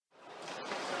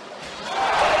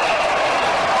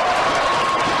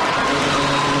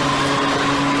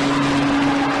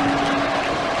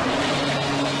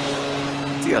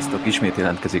Sziasztok! Ismét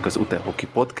jelentkezik az Ute Hockey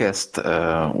Podcast.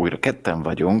 Újra ketten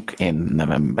vagyunk. Én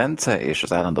nevem Bence, és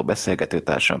az állandó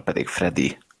beszélgetőtársam pedig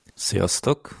Freddy.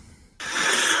 Sziasztok!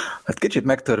 Hát kicsit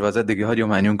megtörve az eddigi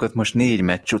hagyományunkat, most 4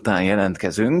 meccs után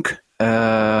jelentkezünk.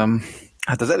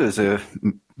 Hát az előző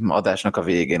adásnak a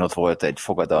végén ott volt egy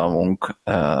fogadalmunk,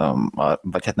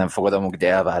 vagy hát nem fogadalmunk,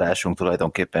 de elvárásunk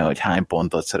tulajdonképpen, hogy hány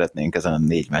pontot szeretnénk ezen a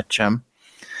 4 meccsen.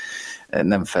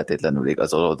 Nem feltétlenül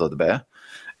igazolódott be.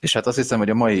 És hát azt hiszem, hogy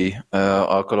a mai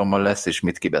alkalommal lesz is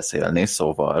mit kibeszélni,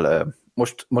 szóval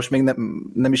most még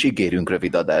nem is ígérünk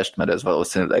rövid adást, mert ez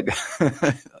valószínűleg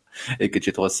egy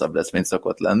kicsit hosszabb lesz, mint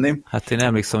szokott lenni. Hát én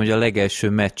emlékszem, hogy a legelső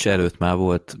meccs előtt már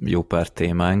volt jó pár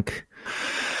témánk.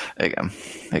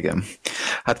 Igen.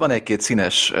 Hát van egy-két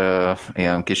színes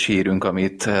ilyen kis hírünk,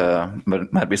 amit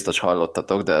már biztos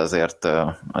hallottatok, de azért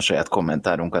a saját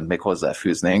kommentárunkat még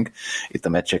hozzáfűznénk itt a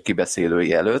meccsek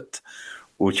kibeszélői előtt.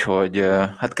 Úgyhogy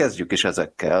hát kezdjük is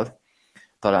ezekkel.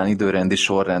 Talán időrendi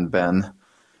sorrendben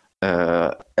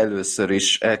először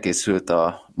is elkészült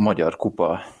a Magyar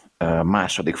Kupa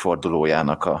második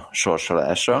fordulójának a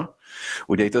sorsolása.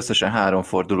 Ugye itt összesen 3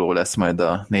 forduló lesz majd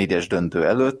a 4-es döntő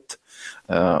előtt,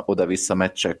 oda-vissza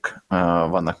meccsek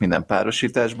vannak minden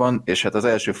párosításban, és hát az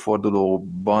első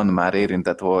fordulóban már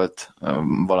érintett volt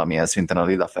valamilyen szinten a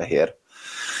lila-fehér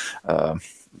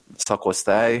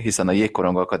szakosztály, hiszen a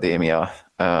Jégkorong Akadémia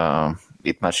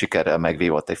itt már sikerrel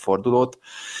megvívott egy fordulót,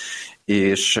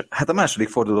 és hát a második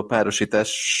forduló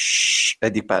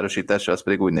egyik párosítása az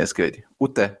pedig úgy néz ki, hogy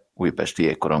UTE, Újpesti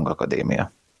Jégkorong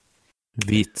Akadémia.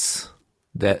 Vicc,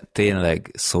 de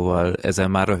tényleg, szóval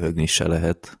ezen már röhögni se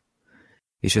lehet.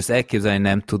 És ezt elképzelni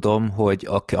nem tudom, hogy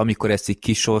amikor ezt így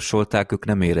kisorsolták, ők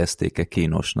nem érezték-e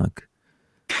kínosnak.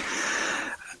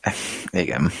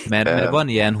 Igen. Mert van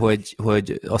ilyen, hogy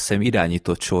azt hiszem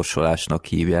irányított sorsolásnak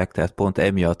hívják, tehát pont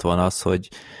emiatt van az, hogy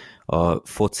a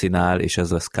focinál, és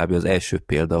ez lesz kb. Az első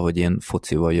példa, hogy én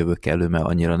focival jövök elő, mert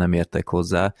annyira nem értek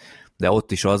hozzá, de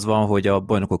ott is az van, hogy a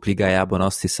Bajnokok Ligájában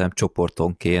azt hiszem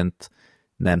csoportonként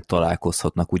nem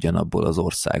találkozhatnak ugyanabból az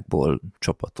országból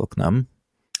csapatok, nem?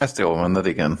 Ezt jól mondod,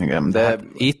 igen. De hát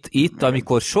itt,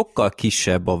 amikor sokkal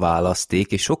kisebb a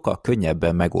választék, és sokkal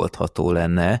könnyebben megoldható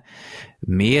lenne,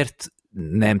 miért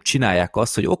nem csinálják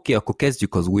azt, hogy oké, akkor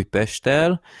kezdjük az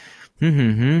Újpesttel,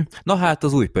 na hát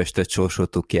az Újpestet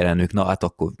sorsoltuk ki ellenük, na hát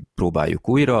akkor próbáljuk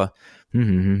újra,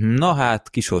 na hát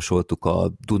kisorsoltuk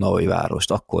a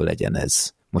Dunaújvárost, akkor legyen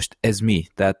ez. Most ez mi?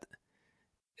 Tehát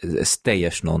ez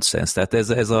teljes nonsens. Tehát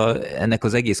ennek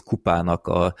az egész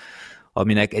kupának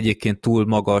aminek egyébként túl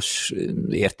magas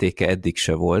értéke eddig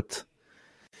se volt.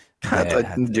 Hát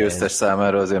a győztes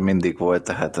számára azért mindig volt,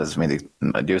 tehát ez mindig,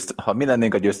 ha mi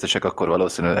lennénk a győztesek, akkor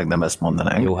valószínűleg nem ezt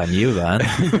mondanánk. Jó, hát nyilván,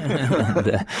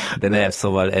 de nem,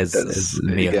 szóval ez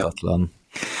méltatlan.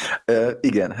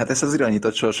 Igen, hát ez az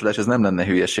irányított sorsolás, ez nem lenne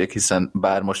hülyeség, hiszen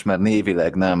bár most már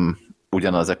névileg nem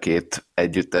ugyanaz a két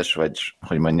együttes, vagy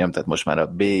hogy mondjam, tehát most már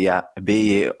a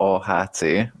BJAHC,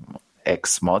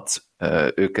 ex-MAC,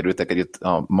 ők kerültek együtt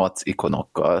a MAC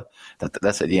ikonokkal, tehát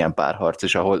lesz egy ilyen párharc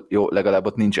is, ahol jó, legalább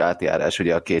ott nincs átjárás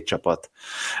ugye a két csapat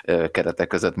keretek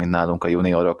között, mint nálunk a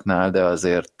junioroknál, de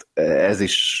azért ez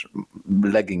is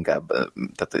leginkább,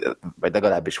 tehát, vagy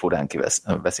legalábbis furán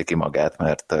veszi ki magát,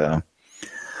 mert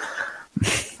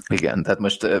igen, tehát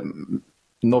most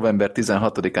november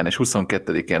 16-án és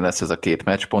 22-én lesz ez a 2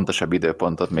 meccs, pontosabb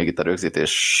időpontot még itt a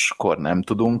rögzítéskor nem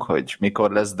tudunk, hogy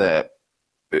mikor lesz, de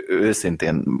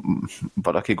őszintén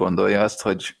valaki gondolja azt,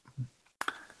 hogy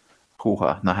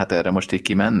húha, na hát erre most így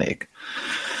kimennék?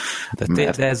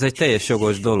 De ez egy teljes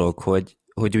jogos dolog,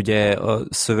 hogy ugye a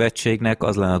szövetségnek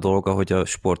az lenne a dolga, hogy a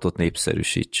sportot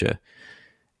népszerűsítse.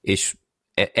 És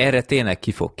erre tényleg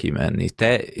ki fog kimenni.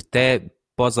 Te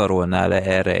pazarolnál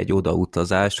erre egy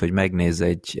odautazást, hogy megnézz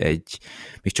egy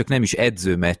még csak nem is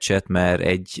edzőmeccset, mert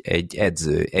egy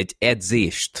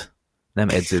edzést, nem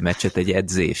edzőmeccset, egy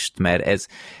edzést, mert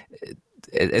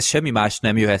ez semmi más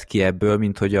nem jöhet ki ebből,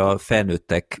 mint hogy a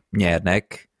felnőttek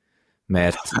nyernek,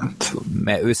 mert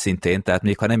őszintén, tehát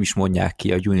még ha nem is mondják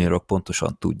ki, a juniorok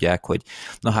pontosan tudják, hogy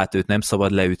na hát őt nem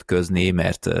szabad leütközni,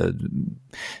 mert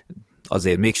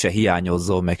azért mégse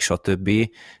hiányozzon, meg stb.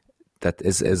 Tehát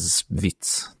ez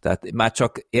vicc. Tehát már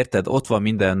csak, érted, ott van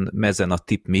minden mezen a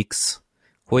tipmix,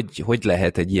 hogy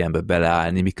lehet egy ilyenbe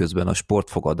beleállni, miközben a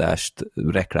sportfogadást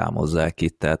reklámozzák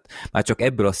itt. Tehát már csak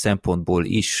ebből a szempontból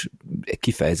is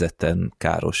kifejezetten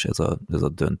káros ez a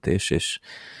döntés, és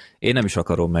én nem is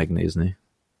akarom megnézni.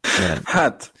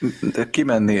 Hát,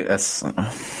 kimenni, ez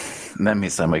nem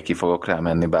hiszem, hogy ki fogok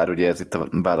rámenni, bár ugye ez itt a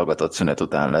válogatott szünet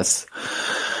után lesz,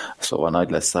 szóval nagy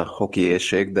lesz a hoki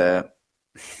éjség, de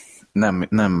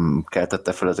nem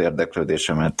keltette fel az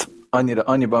érdeklődésemet.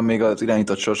 Annyiban még az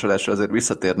irányított sorsolásra azért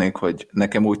visszatérnék, hogy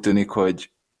nekem úgy tűnik,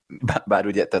 hogy bár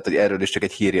ugye, tehát hogy erről is csak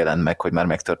egy hír jelent meg, hogy már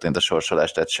megtörtént a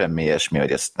sorsolás, tehát semmi ilyesmi,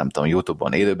 hogy ezt nem tudom,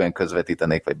 YouTube-on élőben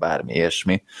közvetítenék, vagy bármi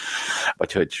ilyesmi,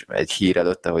 vagy hogy egy hír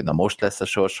előtte, hogy na most lesz a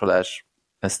sorsolás,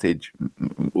 ezt így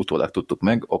utólag tudtuk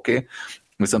meg, oké.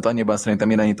 Viszont annyiban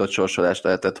szerintem irányított sorsolás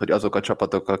lehetett, hogy azok a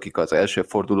csapatok, akik az első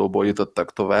fordulóból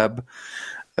jutottak tovább,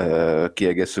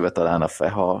 kiegészülve talán a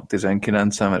FEHA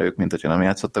 19-en, mert ők, mint hogyha nem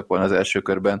játszottak volna az első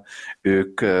körben,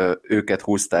 őket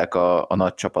húzták a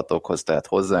nagy csapatokhoz, tehát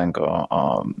hozzánk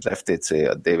az FTC,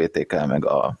 a DVTK, meg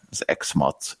az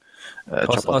XMAT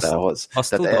csapatához. Azt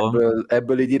tehát tudom.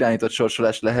 ebből így irányított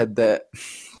sorsolás lehet, de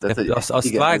tehát, hogy azt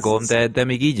igen, vágom, de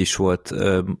még így is volt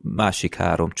másik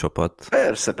 3 csapat.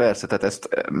 Persze, tehát ezt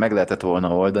meg lehetett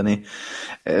volna oldani.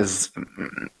 Ez,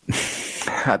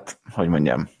 hát, hogy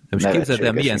mondjam, de most képzeld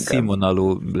el, milyen inkább.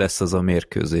 színvonalú lesz az a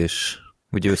mérkőzés,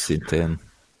 úgy őszintén.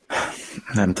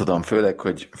 Nem tudom, főleg,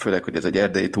 hogy ez egy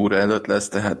erdélyi túra előtt lesz,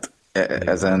 tehát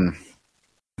ezen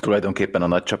tulajdonképpen a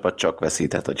nagy csapat csak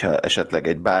veszíthet, hogyha esetleg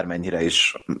egy bármennyire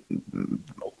is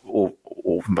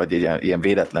vagy egy ilyen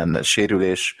véletlen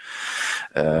sérülés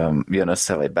jön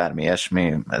össze, vagy bármi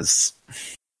ilyesmi, ez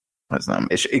nem.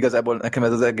 És igazából nekem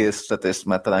ez az egész, tehát ezt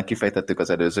már talán kifejtettük az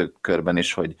előző körben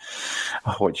is,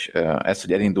 hogy ez,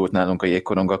 hogy elindult nálunk a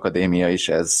Jégkorong Akadémia is,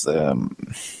 ez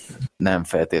nem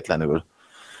feltétlenül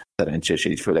szerencsés,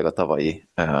 így főleg a tavalyi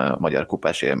magyar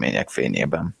kupás élmények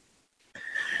fényében.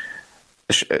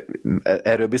 És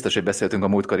erről biztos, hogy beszéltünk a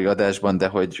múltkori adásban, de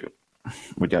hogy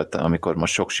ugye amikor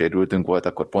most sok sérültünk volt,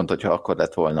 akkor pont, hogyha akkor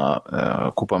lett volna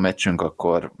kupameccsünk,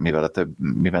 akkor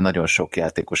mivel nagyon sok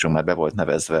játékosunk már be volt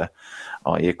nevezve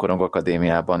a Jégkorong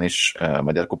Akadémiában is,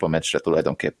 magyar kupameccsre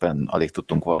tulajdonképpen alig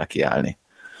tudtunk volna kiállni.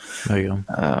 Igen.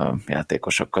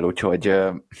 Játékosokkal, úgyhogy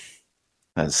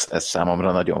ez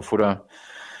számomra nagyon fura.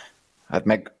 Hát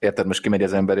meg érted, most kimegy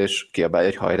az ember és kiabálja,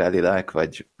 hogy hajrá Lilák,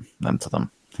 vagy nem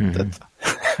tudom. Tehát,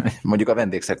 mondjuk a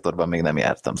vendégszektorban még nem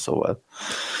jártam, szóval.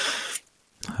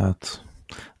 Hát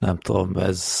nem tudom,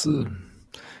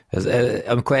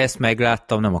 amikor ezt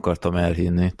megláttam, nem akartam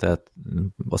elhinni, tehát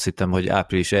azt hittem, hogy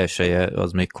április 1-e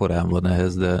az még korán van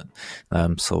ehhez, de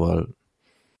nem, szóval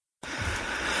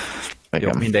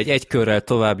jó, mindegy, egy körrel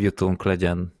tovább jutunk,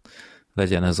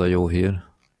 legyen ez a jó hír.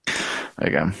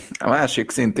 Igen. A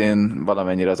másik szintén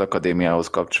valamennyire az akadémiához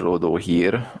kapcsolódó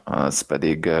hír, az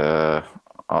pedig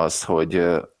az, hogy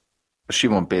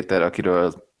Simon Péter,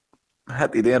 akiről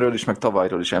hát idénről is, meg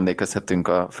tavalyról is emlékezhetünk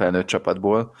a felnőtt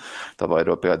csapatból.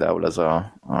 Tavalyról például az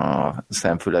a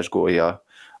szemfüles gólja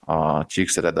a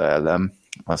Csíkszereda ellen,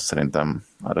 azt szerintem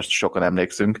arra sokan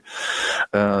emlékszünk.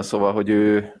 Szóval, hogy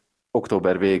ő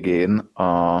október végén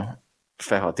a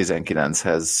FEHA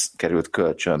 19-hez került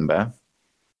kölcsönbe,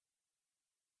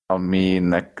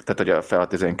 tehát hogy a FEHA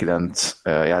 19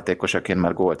 játékosaként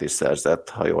már gólt is szerzett,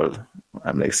 ha jól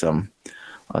emlékszem,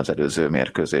 az előző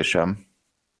mérkőzésem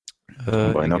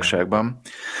a bajnokságban. Igen.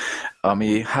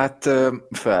 Ami hát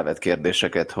felvet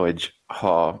kérdéseket, hogy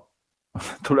ha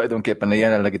tulajdonképpen a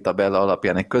jelenlegi tabella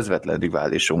alapján egy közvetlen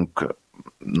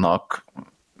riválisunknak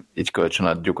így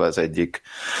kölcsönadjuk az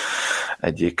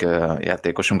egyik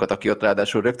játékosunkat, aki ott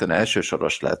ráadásul rögtön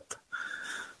elsősoros lett.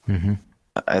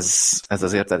 Ez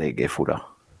azért eléggé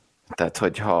fura. Tehát,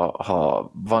 hogy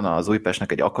ha van az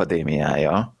Újpestnek egy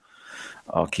akadémiája,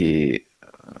 aki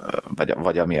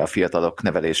vagy ami a fiatalok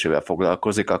nevelésével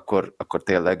foglalkozik, akkor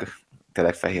tényleg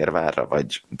Fehérvárra,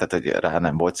 tehát hogy rá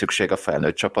nem volt szükség a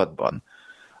felnőtt csapatban.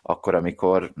 Akkor,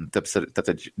 amikor többször, tehát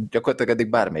hogy gyakorlatilag eddig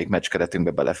bármelyik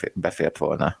meccskeretünkbe befért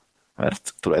volna,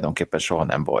 mert tulajdonképpen soha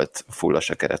nem volt fullos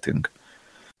a keretünk.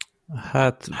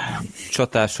 Hát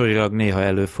csatásorilag néha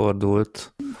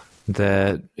előfordult,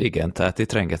 de igen, tehát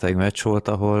itt rengeteg meccs volt,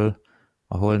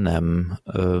 ahol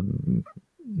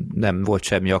nem volt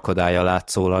semmi akadálya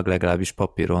látszólag, legalábbis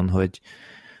papíron,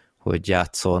 hogy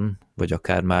játszon, vagy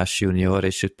akár más junior,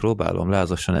 és itt próbálom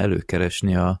lázasan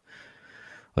előkeresni a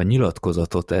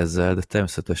nyilatkozatot ezzel, de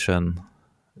természetesen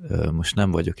most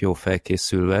nem vagyok jó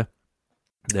felkészülve,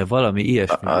 de valami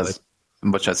ilyesmi volt.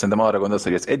 Bocsánat, szerintem arra gondolsz,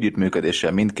 hogy az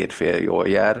együttműködéssel mindkét fél jól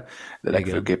jár, de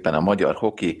legfőképpen a magyar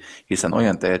hoki, hiszen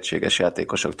olyan tehetséges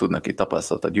játékosok tudnak itt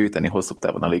tapasztalatot gyűjteni, hosszú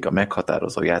távon a liga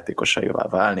meghatározó játékosaivá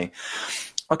válni,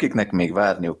 akiknek még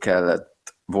várniuk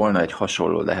kellett volna egy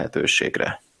hasonló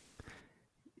lehetőségre.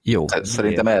 Jó.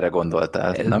 Szerintem erre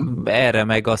gondoltál, nem? Erre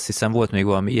meg azt hiszem volt még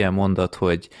valami ilyen mondat,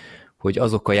 hogy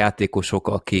azok a játékosok,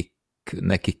 akik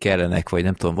nekik kellenek, vagy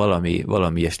nem tudom,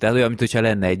 valami ilyes. Tehát olyan, mintha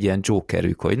lenne egy ilyen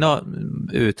jokerük, hogy na,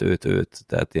 őt.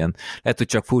 Tehát ilyen, lehet, hogy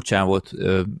csak furcsán volt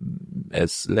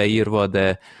ez leírva,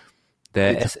 de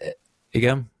De ez,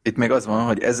 igen? Itt még az van,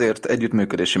 hogy ezért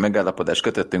együttműködési megállapodást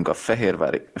kötöttünk a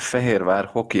Fehérvár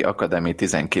Hockey Academy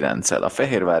 19-el. A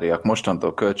fehérváriak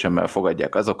mostantól kölcsönben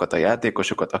fogadják azokat a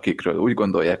játékosokat, akikről úgy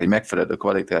gondolják, hogy megfelelő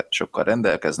kvalitásokkal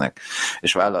rendelkeznek,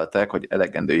 és vállalták, hogy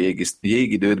elegendő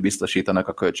jégidőt biztosítanak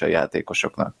a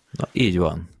kölcsönjátékosoknak. Na, így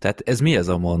van. Tehát ez mi ez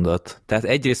a mondat? Tehát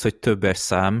egyrészt, hogy többes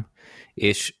szám,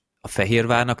 és a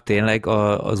Fehérvárnak tényleg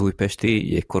az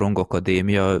Újpesti Jégkorong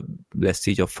Akadémia lesz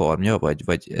így a farmja,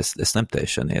 vagy ezt nem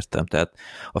teljesen értem. Tehát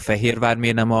a Fehérvár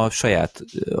miért nem a saját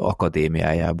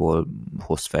akadémiájából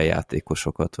hoz fel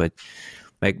játékosokat, vagy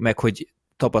meg hogy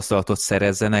tapasztalatot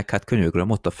szerezzenek, hát könyörgöm,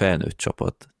 ott a felnőtt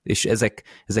csapat. És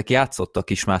ezek játszottak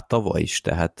is már tavaly is,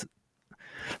 tehát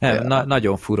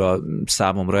nagyon fura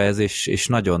számomra ez, és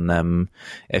nagyon nem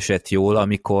esett jól,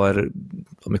 amikor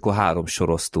 3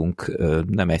 soroztunk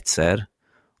nem egyszer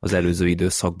az előző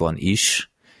időszakban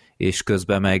is, és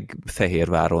közben meg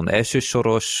Fehérváron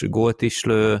elsősoros gólt is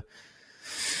lő.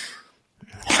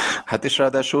 Hát és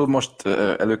ráadásul most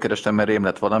előkerestem, mert rém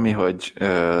lett valami, hogy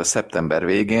szeptember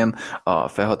végén a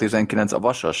FEHA 19 a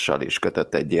Vasassal is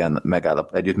kötött egy ilyen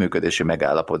együttműködési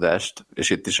megállapodást, és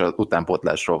itt is az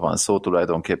utánpótlásról van szó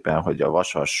tulajdonképpen, hogy a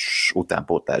Vasas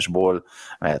utánpótlásból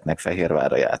mehetnek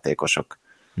Fehérvárra játékosok.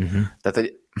 Tehát,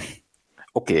 hogy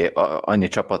oké, annyi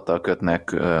csapattal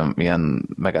kötnek ilyen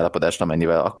megállapodást,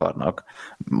 amennyivel akarnak.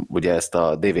 Ugye ezt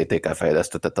a DVTK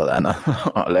fejlesztette talán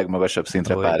a legmagasabb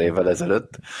szintre pár évvel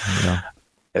ezelőtt. Ja.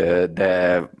 De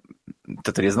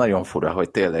tehát, hogy ez nagyon fura, hogy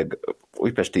tényleg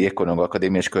Újpesti Jégkorong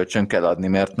Akadémiás kölcsön kell adni,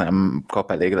 mert nem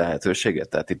kap elég lehetőséget.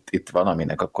 Tehát itt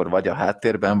valaminek akkor vagy a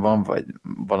háttérben van, vagy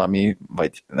valami,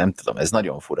 vagy nem tudom, ez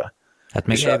nagyon fura. Hát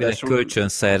még elvileg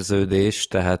kölcsönszerződés,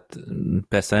 tehát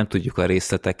persze nem tudjuk a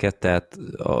részleteket, tehát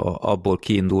abból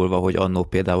kiindulva, hogy annó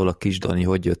például a Kisdani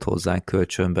hogy jött hozzánk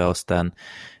kölcsönbe, aztán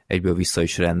egyből vissza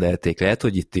is rendelték. Lehet,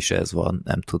 hogy itt is ez van,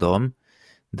 nem tudom,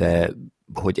 de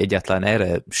hogy egyáltalán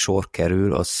erre sor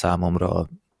kerül, az számomra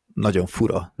nagyon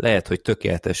fura. Lehet, hogy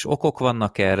tökéletes okok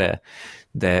vannak erre,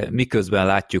 de miközben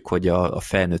látjuk, hogy a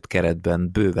felnőtt keretben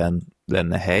bőven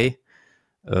lenne hely,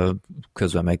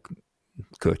 közben meg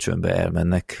kölcsönbe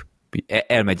elmennek.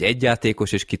 Elmegy egy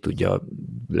játékos, és ki tudja,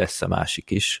 lesz a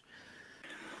másik is.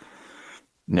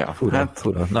 Ja, fura.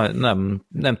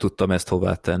 Nem tudtam ezt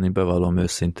hová tenni, bevallom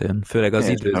őszintén. Főleg az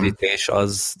időzítés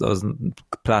az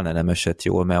pláne nem esett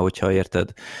jól, mert hogyha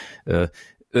érted,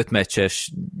 5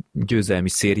 meccses győzelmi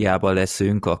szériában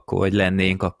leszünk, vagy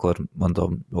lennénk, akkor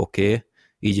mondom, oké,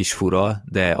 így is fura,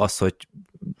 de az, hogy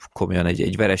komolyan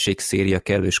egy vereségszéria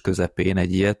kellős közepén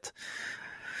egy ilyet,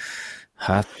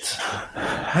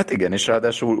 Hát igen, és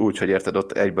ráadásul úgy, hogy érted,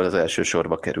 ott egyből az első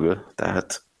sorba kerül,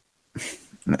 tehát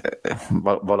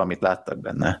valamit láttak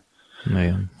benne.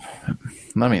 Igen.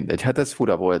 Na mindegy, hát ez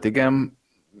fura volt, igen.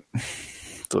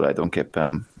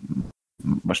 Tulajdonképpen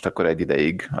most akkor egy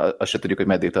ideig, azt se tudjuk, hogy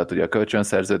meddig tart ugye a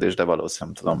kölcsönszerződés, de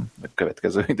valószínűleg tudom, hogy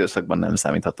következő időszakban nem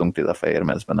számíthatunk a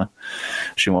Fehérmezben a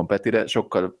Simon Petire.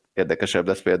 Sokkal érdekesebb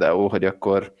lesz például, hogy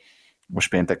akkor most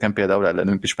pénteken például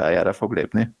ellenünk is pályára fog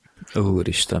lépni.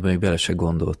 Úristen, még bele se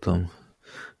gondoltam.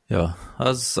 Ja,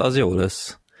 az jó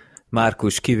lesz.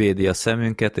 Márkus kivédi a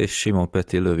szemünket, és Simon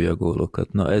Peti lövi a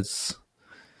gólokat. Na ez...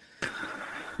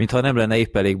 Mintha nem lenne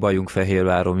épp elég bajunk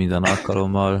Fehérváron minden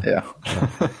alkalommal. Ja.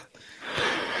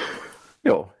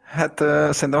 Jó, hát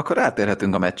szerintem akkor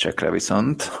rátérhetünk a meccsekre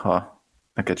viszont, ha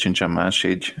neked sincsen más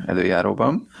így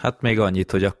előjáróban. Hát még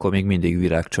annyit, hogy akkor még mindig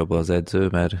Virág Csaba az edző,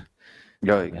 mert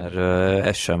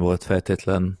ez sem volt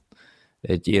feltétlen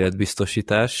egy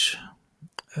életbiztosítás.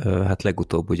 Hát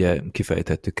legutóbb ugye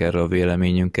kifejtettük erre a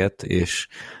véleményünket, és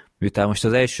miután most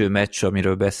az első meccs,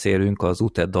 amiről beszélünk, az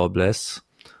UTE-DAB lesz,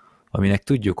 aminek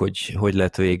tudjuk, hogy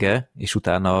lett vége, és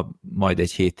utána majd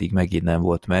egy hétig megint nem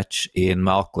volt meccs. Én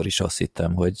már akkor is azt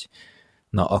hittem, hogy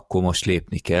na, akkor most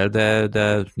lépni kell,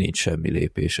 de nincs semmi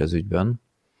lépés ez ügyben.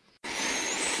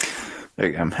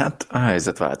 Igen, hát a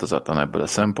helyzet változatlan ebből a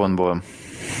szempontból.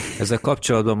 Ezzel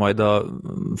kapcsolatban majd a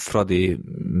Fradi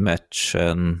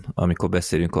meccsen, amikor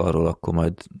beszélünk arról, akkor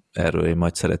majd erről én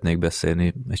majd szeretnék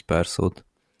beszélni egy pár szót.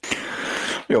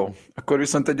 Jó, akkor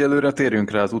viszont egyelőre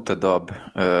térjünk rá az UTE-DAB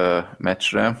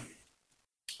meccsre,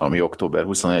 ami október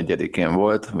 21-én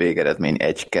volt, végeredmény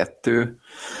 1-2.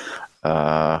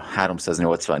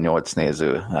 388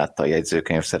 néző látta a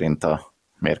jegyzőkönyv szerint a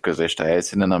mérkőzést a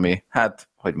helyszínen, ami, hát,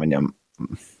 hogy mondjam,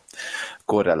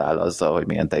 korrelál azzal, hogy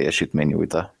milyen teljesítmény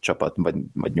nyújt a csapat,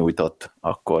 vagy nyújtott,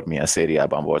 akkor milyen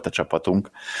szériában volt a csapatunk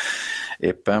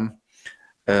éppen.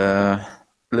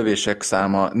 Lövések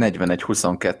száma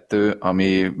 41-22,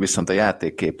 ami viszont a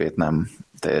játékképét nem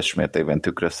teljes mértékben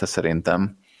tükrözte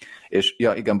szerintem. És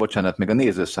ja, igen, bocsánat, még a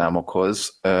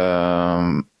nézőszámokhoz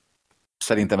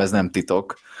szerintem ez nem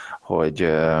titok,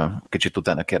 hogy kicsit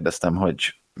utána kérdeztem,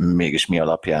 hogy mégis mi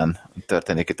alapján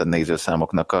történik itt a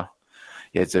nézőszámoknak a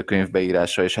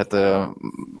jegyzőkönyvbeírása, és hát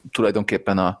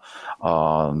tulajdonképpen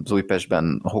az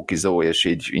Újpestben hokizó és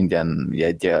így ingyen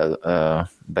jeggyel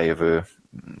bejövő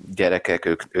gyerekek,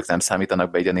 ők nem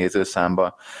számítanak be így a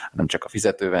nézőszámba, hanem csak a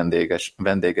fizető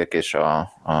vendégek és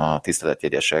a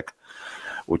tiszteletjegyesek.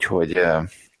 Úgyhogy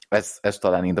ez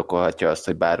talán indokolhatja azt,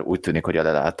 hogy bár úgy tűnik, hogy a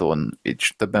lelátón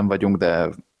így többen vagyunk, de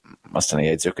aztán a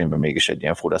jegyzőkönyvben mégis egy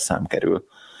ilyen fura szám kerül.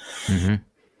 Uh-huh.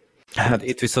 Hát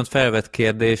itt viszont felvett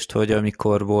kérdést, hogy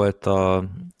amikor volt azt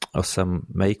hiszem,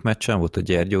 melyik meccsen volt, a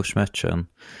Gyergyós meccsen,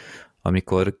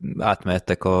 amikor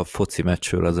átmehettek a foci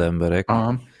meccsről az emberek,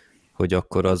 aha, hogy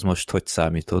akkor az most hogy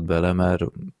számított bele, mert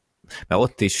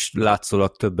ott is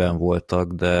látszólag többen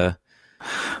voltak, de...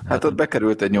 Hát ott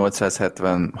bekerült egy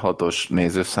 876-os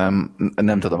nézőszám,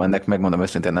 nem tudom, ennek megmondom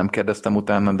őszintén, nem kérdeztem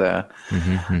utána, de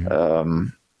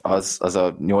az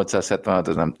a 876,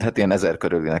 az nem, hát ilyen 1000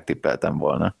 körülinek tippeltem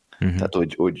volna. Tehát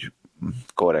úgy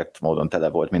korrekt módon tele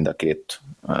volt mind a két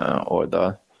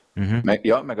oldal.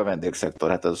 Meg a vendégszektor,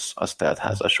 hát az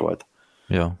teltházas volt.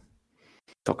 Ja.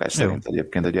 Szokás szerint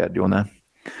egyébként a Gyergyónál.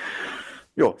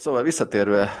 Jó, szóval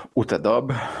visszatérve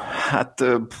Utedab, hát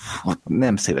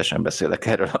nem szívesen beszélek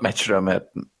erről a meccsről,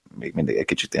 mert még mindig egy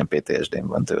kicsit ilyen PTSD-n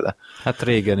van tőle. Hát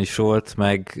régen is volt,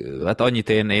 meg hát annyit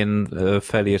én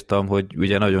felírtam, hogy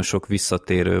ugye nagyon sok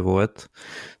visszatérő volt,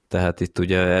 tehát itt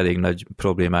ugye elég nagy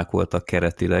problémák voltak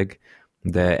keretileg,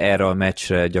 de erre a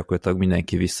meccsre gyakorlatilag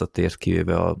mindenki visszatért,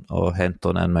 kivéve a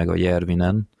Hentonen meg a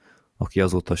Järvinen, aki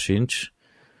azóta sincs.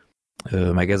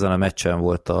 Meg ezen a meccsen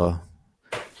volt a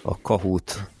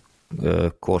Kahoot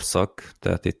korszak,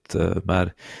 tehát itt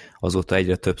már azóta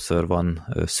egyre többször van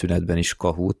szünetben is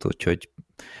Kahoot, úgyhogy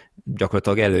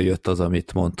gyakorlatilag előjött az,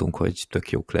 amit mondtunk, hogy tök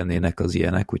jók lennének az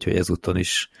ilyenek, úgyhogy ezúton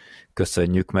is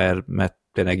köszönjük, mert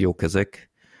tényleg jók ezek.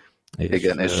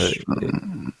 Igen, és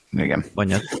igen.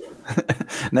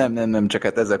 Nem, csak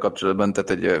hát ezzel kapcsolatban, tehát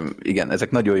hogy igen,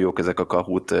 ezek nagyon jók, ezek a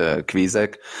Kahoot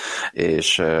kvízek,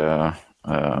 és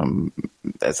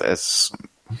ez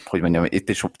hogy mondjam, itt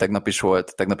is tegnap is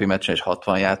volt, tegnapi meccsen is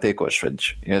 60 játékos,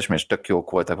 vagy ilyesmi, és tök jók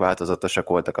voltak, változatosak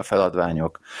voltak a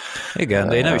feladványok. Igen,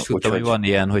 de én nem is tudtam, hogy van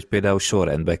ilyen, hogy például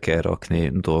sorrendbe kell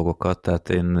rakni dolgokat, tehát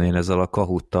én ezzel a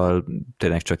Kahoottal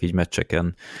tényleg csak így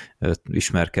meccseken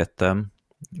ismerkedtem.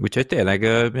 Úgyhogy tényleg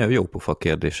jó pofa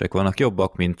kérdések vannak,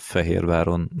 jobbak, mint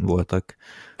Fehérváron voltak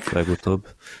legutóbb.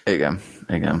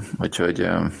 Igen, úgyhogy...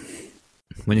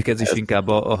 Mondjuk ez is inkább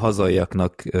a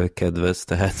hazaiaknak kedvez,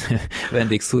 tehát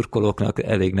vendégszurkolóknak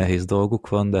elég nehéz dolguk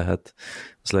van, de hát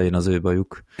az legyen az ő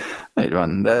bajuk. Így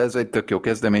van, de ez egy tök jó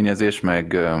kezdeményezés,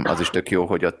 meg az is tök jó,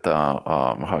 hogy ott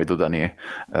a Hajdú Dani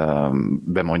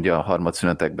bemondja a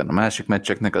harmadszünetekben a másik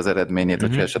meccseknek az eredményét,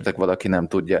 hogyha esetleg valaki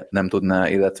nem tudná,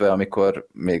 illetve amikor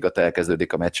még ott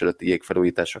elkezdődik a meccs előtti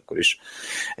jégfelújítás, akkor is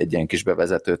egy ilyen kis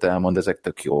bevezetőt elmond, ezek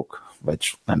tök jók,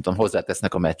 vagy nem tudom,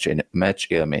 hozzátesznek a meccs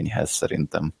élményhez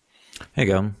szerintem.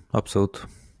 Igen, abszolút.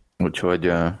 Úgyhogy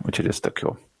ez tök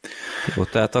jó. Jó,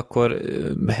 tehát akkor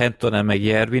Hentonen meg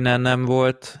Järvinen nem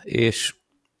volt, és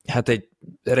hát egy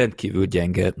rendkívül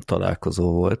gyenge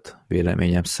találkozó volt,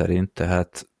 véleményem szerint,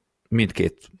 tehát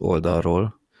mindkét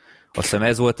oldalról. Azt hiszem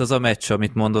ez volt az a meccs,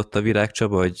 amit mondott a Virág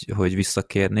Csaba, hogy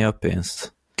visszakérni a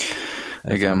pénzt?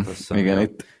 Igen,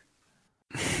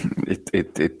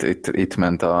 itt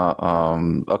ment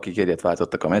akik egyet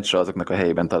váltottak a meccsre, azoknak a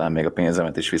helyében talán még a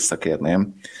pénzemet is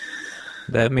visszakérném.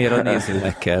 De miért a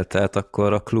nézőnek kell? Tehát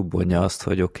akkor a klub vonja azt,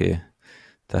 hogy oké.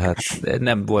 Tehát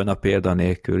nem volna példa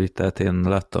nélküli, tehát én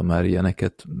láttam már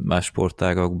ilyeneket más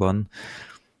sportágakban,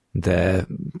 de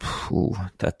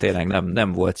tehát tényleg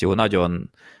nem volt jó. Nagyon,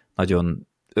 nagyon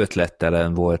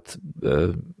ötlettelen volt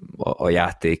a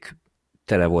játék,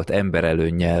 tele volt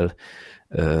emberelőnnyel,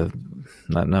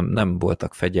 nem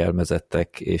voltak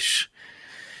fegyelmezettek, és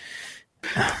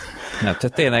nem,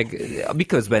 tehát tényleg,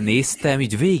 miközben néztem,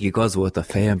 így végig az volt a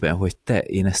fejemben, hogy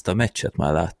én ezt a meccset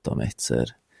már láttam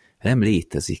egyszer. Nem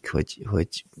létezik, hogy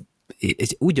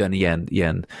egy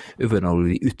ugyanilyen övön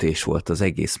aluli ütés volt az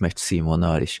egész meccs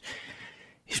színvonal, és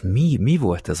mi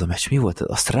volt ez a meccs? Mi volt ez?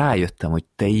 Azt rájöttem, hogy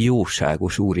te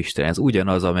jóságos úristen, ez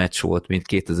ugyanaz a meccs volt, mint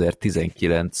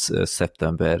 2019.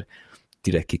 szeptember,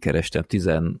 direkt kikerestem,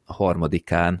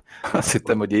 13-án. Azt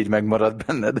hittem, hogy így megmarad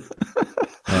benned.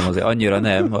 Nem, azért annyira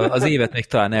nem. Az évet még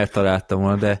talán eltaláltam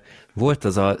volna, de volt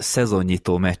az a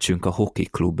szezonnyitó meccsünk a Hockey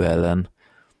Klub ellen,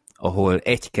 ahol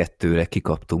 1-2-re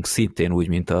kikaptunk, szintén úgy,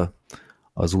 mint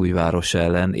az Újváros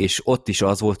ellen, és ott is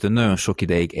az volt, hogy nagyon sok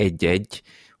ideig 1-1,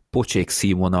 pocsék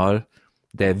színvonal,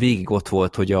 de végig ott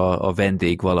volt, hogy a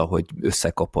vendég valahogy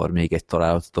összekapar még egy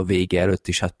találatot a vége előtt,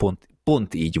 és hát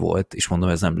pont így volt, és mondom,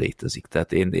 ez nem létezik.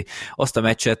 Tehát én azt a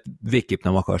meccset végképp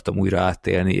nem akartam újra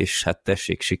átélni, és hát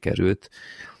tessék, sikerült.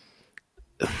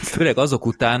 Főleg azok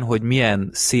után, hogy milyen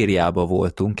szériába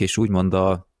voltunk, és úgymond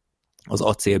az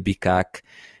acélbikák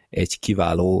egy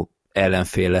kiváló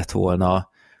ellenfél lett volna,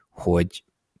 hogy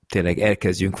tényleg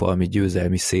elkezdjünk valami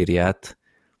győzelmi szériát,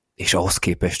 és ahhoz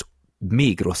képest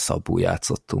még rosszabbul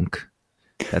játszottunk.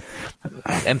 Tehát,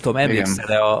 nem tudom,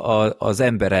 emlékszel-e az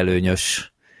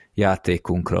emberelőnyös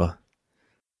játékunkra?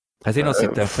 Hát én azt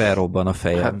hittem, felrobban a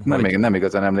fejem. Hát nem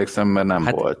igazán emlékszem, mert nem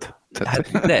volt.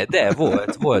 De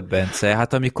volt, Bence.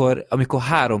 Hát amikor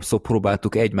háromszor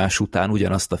próbáltuk egymás után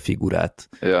ugyanazt a figurát.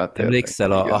 Ja,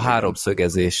 emlékszel a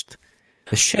háromszögezést?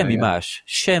 De semmi más.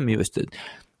 Semmi.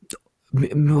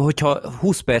 Hogyha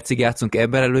 20 percig játszunk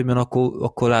emberelőnyben,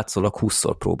 akkor látszólag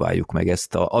 20-szor próbáljuk meg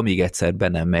ezt, amíg egyszer be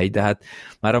nem megy, de hát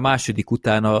már a második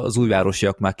után az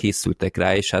újvárosiak már készültek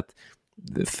rá, és hát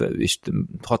és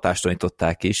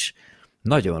hatástalanították is.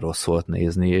 Nagyon rossz volt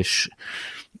nézni, és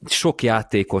sok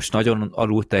játékos nagyon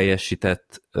alul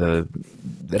teljesített,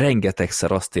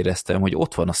 rengetegszer azt éreztem, hogy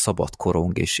ott van a szabad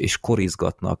korong, és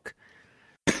korizgatnak.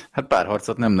 Hát pár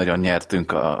harcot nem nagyon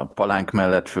nyertünk a palánk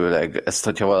mellett, főleg ezt,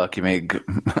 hogyha valaki még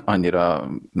annyira,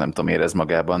 nem tudom, érez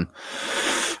magában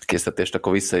készítést,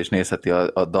 akkor vissza is nézheti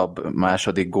a DAB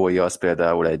második gólja, az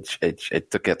például egy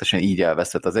tökéletesen így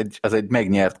elveszett, az egy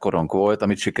megnyert korong volt,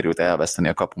 amit sikerült elveszteni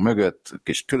a kapu mögött,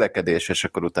 kis tülekedés, és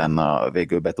akkor utána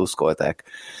végül betuszkolták.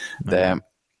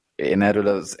 De én erről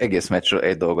az egész meccsről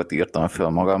egy dolgot írtam föl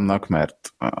magamnak,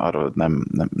 mert arról nem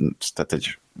tehát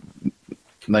egy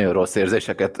nagyon rossz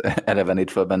érzéseket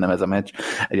elevenít föl bennem ez a meccs.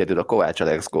 Egyedül a Kovács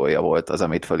Alex gólja volt az,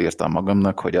 amit fölírtam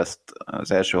magamnak, hogy azt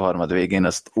az első harmad végén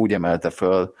azt úgy emelte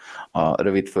föl a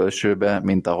rövid fölsőbe,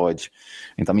 mint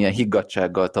amilyen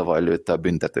higgadtsággal tavaly lőtte a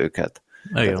büntetőket.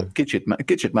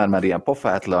 Kicsit már ilyen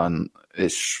pofátlan,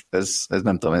 és ez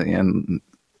nem tudom, ilyen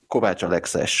Kovács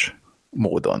Alexes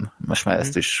módon. Most már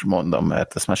ezt is mondom,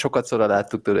 mert ezt már sokat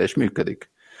láttuk tőle, és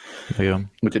működik.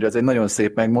 Igen. Úgyhogy ez egy nagyon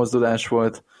szép megmozdulás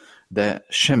volt, de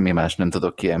semmi más nem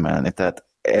tudok kiemelni. Tehát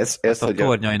ez a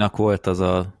tornyainak volt az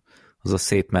a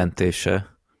szép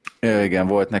mentése. Igen,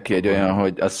 volt neki egy olyan,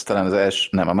 hogy az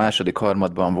talán a második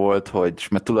harmadban volt, hogy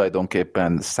mert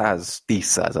tulajdonképpen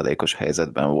 110%-os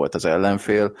helyzetben volt az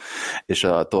ellenfél, és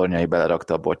a tornyai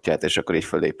belerakta a botját, és akkor így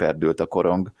fölé perdült a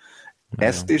korong.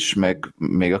 Ezt is, meg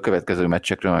még a következő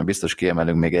meccsekről majd biztos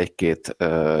kiemelünk még egy-két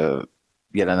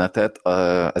jelenetet,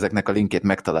 ezeknek a linkét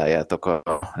megtaláljátok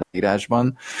a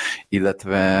írásban,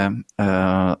 illetve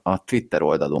a Twitter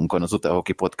oldalunkon, az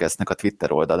Utahoki Podcastnek a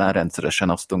Twitter oldalán rendszeresen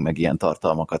osztunk meg ilyen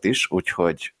tartalmakat is,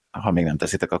 úgyhogy ha még nem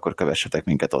teszitek, akkor kövessetek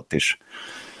minket ott is.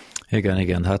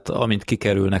 Igen, hát amint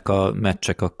kikerülnek a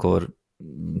meccsek, akkor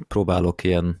próbálok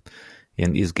ilyen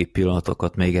izgi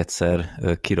pillanatokat még egyszer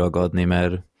kiragadni,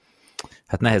 mert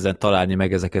hát nehezen találni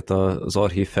meg ezeket az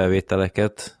archív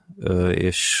felvételeket,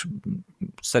 és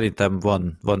szerintem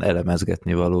van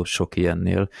elemezgetni való sok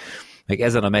ilyennél. Meg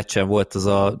ezen a meccsen volt az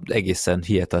az egészen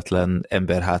hihetetlen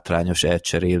emberhátrányos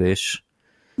elcserélés.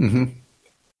 Uh-huh.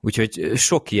 Úgyhogy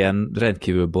sok ilyen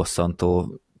rendkívül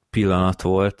bosszantó pillanat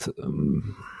volt.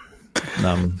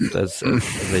 Nem, ez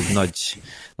egy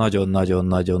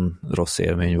nagyon-nagyon-nagyon rossz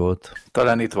élmény volt.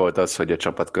 Talán itt volt az, hogy a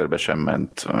csapat körbe sem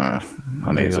ment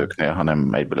a nézőknél,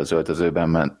 hanem egyből az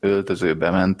öltözőbe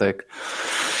mentek.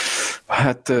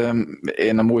 Hát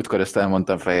én a múltkor ezt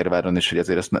elmondtam Fehérváron is, hogy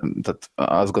azért tehát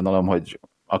azt gondolom, hogy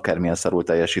akármilyen szarul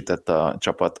teljesített a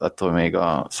csapat, attól még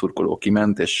a szurkoló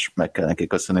kiment, és meg kell neki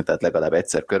köszönni, tehát legalább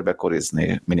egyszer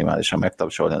körbekorizni, minimálisan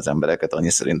megtapsolni az embereket, annyi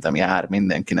szerintem jár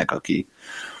mindenkinek, aki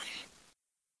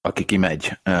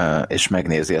kimegy és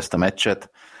megnézi ezt a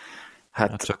meccset.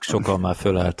 Hát csak sokan már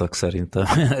fölálltak szerintem,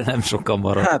 nem sokan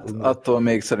maradtak. Hát attól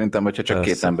még szerintem, hogyha csak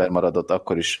Persze. 2 ember maradott,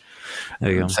 akkor is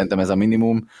Igen. Szerintem ez a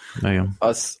minimum. Igen.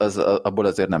 Abból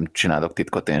azért nem csinálok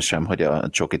titkot én sem, hogy a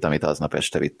csokit, amit aznap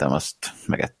este vittem, azt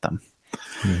megettem.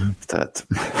 Uh-huh. Tehát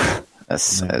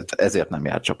ezért nem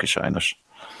jár csoki sajnos.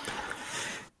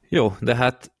 Jó, de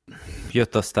hát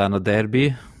jött aztán a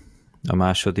derbi, a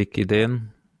második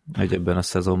idén, hogy ebben a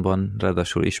szezonban,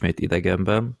 ráadásul ismét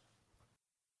idegenben,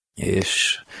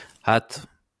 és hát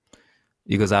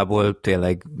igazából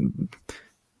tényleg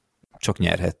csak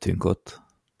nyerhettünk ott.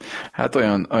 Hát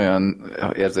olyan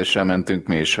érzéssel mentünk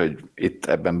mi is, hogy itt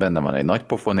ebben benne van egy nagy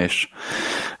pofon, és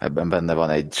ebben benne van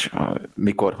egy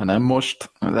mikor, ha nem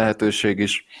most lehetőség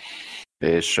is,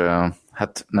 és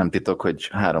hát nem titok, hogy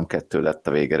 3-2 lett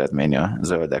a végeredmény a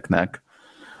zöldeknek.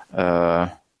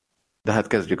 De hát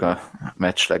kezdjük a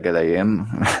meccs legelején.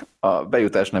 A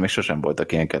bejutásnál még sosem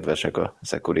voltak ilyen kedvesek a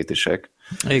security-sek.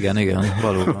 Igen,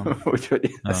 valóban.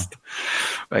 Úgyhogy ezt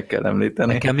meg kell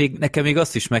említeni. Nekem még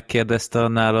azt is megkérdezte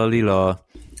annál a lila,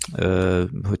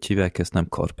 hogy hívják ezt, nem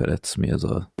karperec, mi az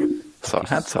a...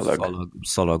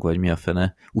 Szalag, vagy mi a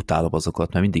fene. Utálom azokat,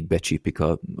 mert mindig becsípik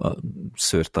a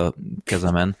szőrt a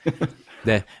kezemen.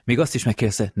 De még azt is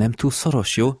megkérdezte, nem túl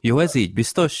szoros, jó? Jó ez így?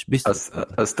 Biztos?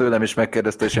 Azt tőlem is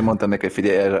megkérdezte, és én mondtam neki, hogy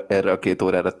figyelj, erre a 2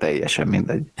 órára teljesen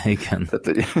mindegy. Igen. Tehát,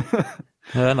 hogy...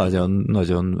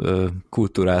 Nagyon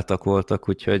kulturáltak voltak,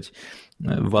 úgyhogy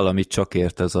valamit csak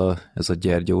ért ez a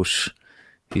gyergyós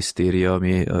hisztéria,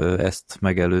 ami ezt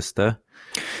megelőzte.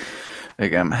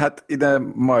 Igen, hát ide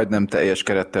majdnem teljes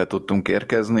kerettel tudtunk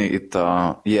érkezni, itt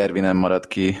a Järvi nem maradt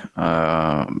ki,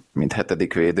 mint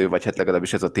 7. védő, vagy hát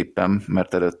legalábbis ez a tippem,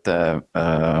 mert előtte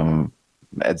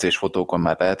edzésfotókon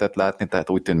már lehetett látni, tehát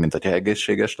úgy tűnt, mintha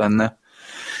egészséges lenne,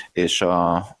 és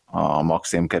a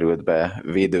Maxim került be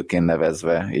védőként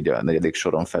nevezve, így a 4.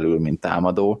 soron felül, mint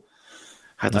támadó.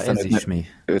 Hát na ez is mi?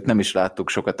 Őt nem is láttuk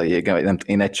sokat a jégen, vagy nem,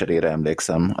 én egy cserére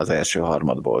emlékszem az első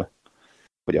harmadból,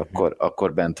 hogy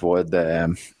akkor bent volt,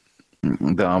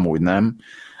 de amúgy nem.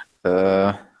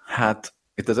 Hát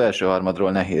itt az első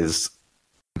harmadról nehéz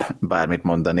bármit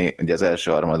mondani. Ugye az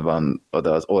első harmadban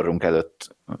oda az orrunk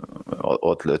előtt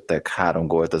ott lőttek 3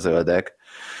 gólt a zöldek.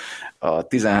 A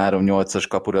 13-8-as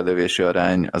kapura lövési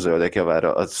arány a zöldek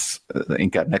javára az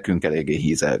inkább nekünk eléggé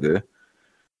hízelgő,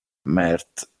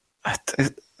 mert hát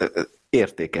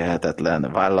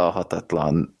értékelhetetlen,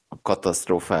 vállalhatatlan,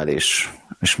 katasztrofális,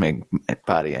 és még egy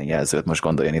pár ilyen jelzőt most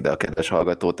gondoljon ide a kedves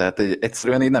hallgató, tehát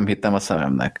egyszerűen így nem hittem a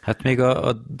szememnek. Hát még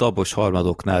a dabos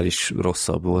harmadoknál is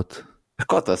rosszabb volt.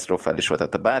 Katasztrofális volt,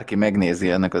 tehát ha bárki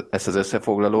megnézi ezt az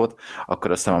összefoglalót,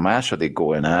 akkor azt hiszem a második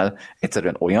gólnál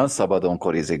egyszerűen olyan szabadon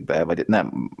korizik be, vagy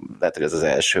nem, lehet, hogy ez az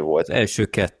első volt. Az első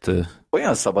 2.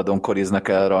 Olyan szabadon koriznak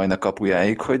el Rajna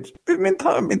kapujáig, hogy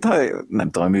mintha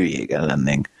nem tudom, műjégen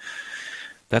lennénk.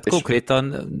 Tehát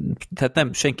konkrétan,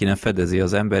 tehát senki nem fedezi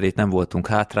az emberét, nem voltunk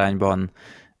hátrányban,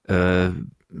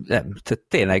 nem, tehát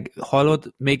tényleg,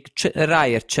 hallod, még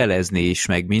ráért cselezni is,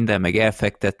 meg minden, meg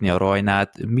elfektetni a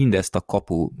Rajnát, mindezt a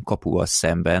kapuval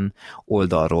szemben,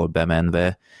 oldalról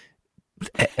bemenve,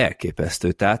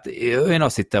 elképesztő. Tehát én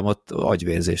azt hittem, ott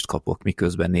agyvérzést kapok,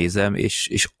 miközben nézem,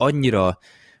 és annyira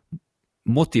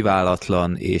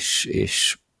motiválatlan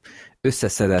és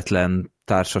összeszedetlen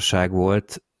társaság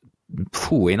volt.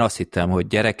 Fú, én azt hittem, hogy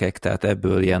gyerekek, tehát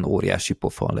ebből ilyen óriási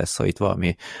pofon lesz, ha itt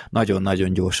valami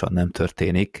nagyon-nagyon gyorsan nem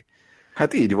történik.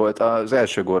 Hát így volt, az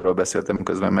első gólról beszéltem,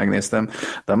 közben megnéztem,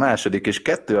 de a második is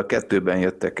 2-2-ben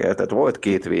jöttek el, tehát volt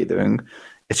 2 védőnk,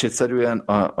 és egyszerűen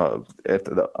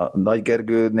a Nagy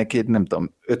Gergő neki, nem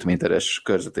tudom, 5 méteres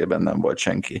körzetében nem volt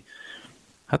senki.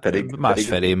 Hát pedig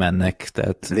másfelé mennek,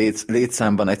 tehát...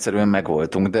 Létszámban egyszerűen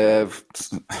megvoltunk, de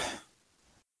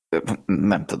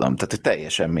nem tudom, tehát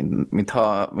teljesen,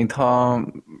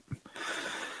 mintha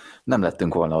nem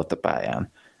lettünk volna ott a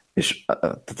pályán. És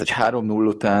tehát egy 3-0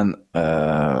 után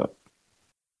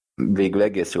végül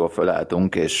egész jól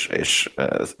fölálltunk, és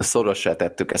szorossá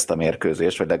tettük ezt a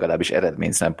mérkőzést, vagy legalábbis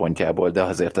eredmény szempontjából, de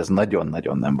azért ez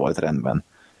nagyon-nagyon nem volt rendben.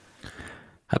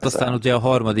 Hát aztán ugye a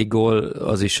harmadik gól,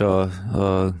 az is a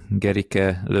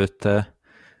Gerike lőtte,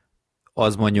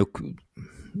 az mondjuk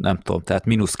nem tudom, tehát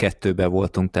 -2-ben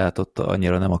voltunk, tehát ott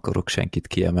annyira nem akarok senkit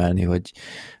kiemelni,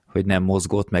 hogy nem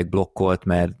mozgott, meg blokkolt,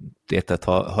 mert érted,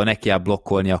 ha neki áll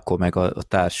blokkolni, akkor meg a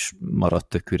társ maradt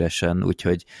tök üresen,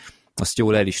 úgyhogy azt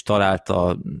jól el is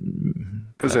találta.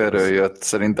 Közelről jött,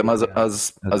 szerintem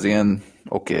az ilyen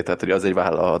oké, tehát hogy az egy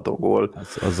vállalható gól.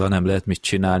 Azzal nem lehet mit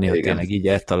csinálni, hogy tényleg így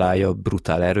eltalálja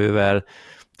brutál erővel,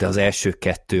 de az első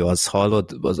 2, az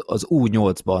hallod, az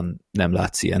U8-ban nem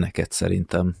látsz ilyeneket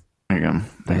szerintem. Igen.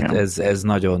 Tehát ez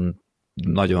nagyon,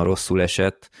 nagyon rosszul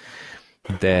esett,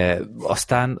 de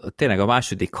aztán tényleg a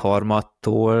második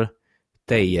harmadtól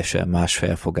teljesen más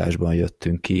felfogásban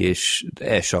jöttünk ki, és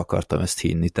el sem akartam ezt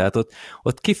hinni. Tehát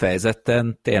ott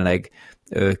kifejezetten tényleg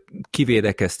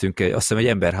kivédekeztünk, azt hiszem egy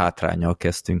ember hátránnyal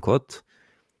kezdtünk ott,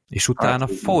 és utána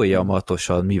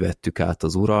folyamatosan mi vettük át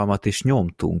az uralmat, és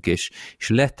nyomtunk, és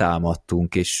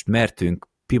letámadtunk, és mertünk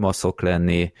pimaszok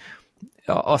lenni,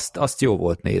 azt jó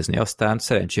volt nézni, aztán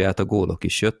szerencsére a gólok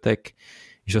is jöttek,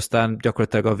 és aztán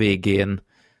gyakorlatilag a végén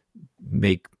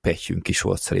még pehjünk is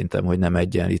volt szerintem, hogy nem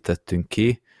egyenlítettünk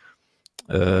ki,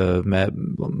 mert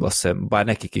azt hiszem, bár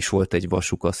nekik is volt egy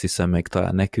vasuk, azt hiszem, meg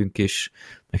talán nekünk is,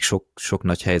 meg sok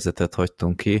nagy helyzetet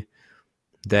hagytunk ki,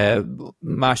 de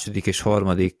második és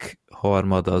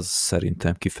harmad az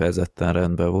szerintem kifejezetten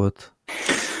rendben volt.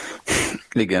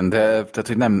 Igen, de tehát,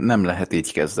 hogy nem lehet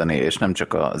így kezdeni, és nem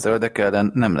csak a zöldek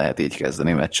ellen, nem lehet így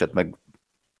kezdeni meccset, meg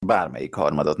bármelyik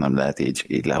harmadot nem lehet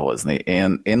így lehozni.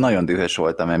 Én nagyon dühös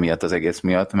voltam emiatt az egész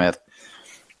miatt, mert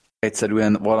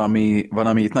egyszerűen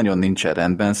valami itt nagyon nincsen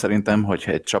rendben szerintem,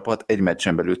 hogyha egy csapat egy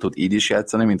meccsen belül tud így is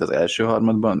játszani, mint az első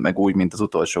harmadban, meg úgy, mint az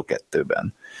utolsó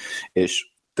kettőben. És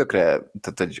tökre,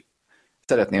 tehát hogy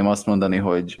szeretném azt mondani,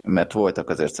 hogy mert voltak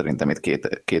azért szerintem itt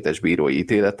kétes bírói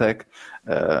ítéletek,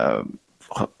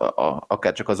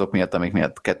 akár csak azok miatt, amik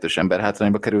miatt kettős ember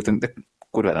hátrányba kerültünk, de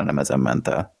kurvára nem ezen ment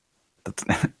el.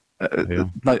 Tehát,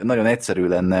 nagyon egyszerű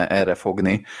lenne erre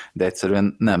fogni, de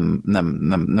egyszerűen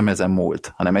nem ezen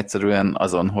múlt, hanem egyszerűen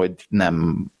azon, hogy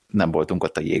nem voltunk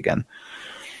ott a jégen.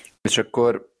 És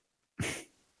akkor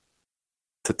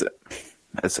tehát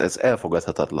ez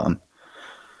elfogadhatatlan.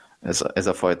 Ez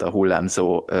a fajta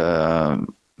hullámzó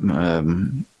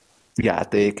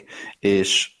játék,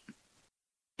 és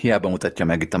hiába mutatja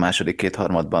meg itt a második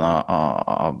kétharmadban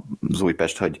az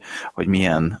Újpest, hogy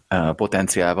milyen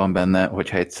potenciál van benne,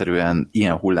 hogyha egyszerűen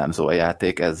ilyen hullámzó a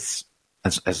játék, ez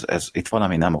itt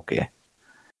valami nem oké.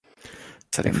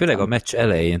 Szerintem. Főleg a meccs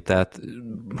elején, tehát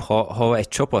ha egy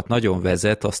csapat nagyon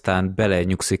vezet, aztán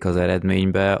belenyugszik az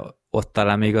eredménybe, ott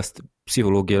talán még azt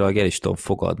pszichológiailag el is tudom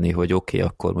fogadni, hogy oké,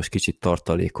 akkor most kicsit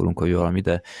tartalékolunk, hogy valami,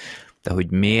 de hogy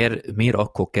miért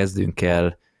akkor kezdünk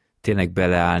el tényleg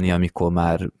beleállni, amikor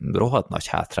már rohadt nagy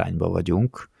hátrányba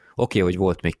vagyunk. Oké, hogy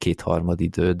volt még 2/3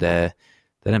 idő, de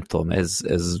nem tudom, ez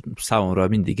számomra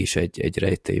mindig is egy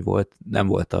rejtély volt. Nem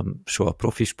voltam soha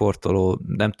profi sportoló,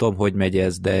 nem tudom, hogy megy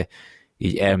ez, de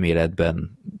így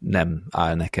elméletben nem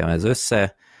áll nekem ez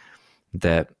össze,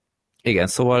 de igen,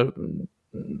 szóval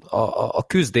a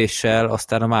küzdéssel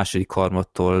aztán a második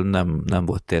harmadtól nem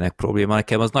volt tényleg probléma.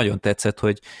 Nekem az nagyon tetszett,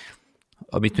 hogy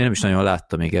amit mi nem is nagyon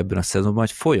láttam még ebben a szezonban,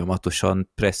 hogy folyamatosan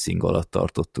pressing alatt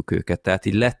tartottuk őket, tehát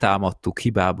így letámadtuk,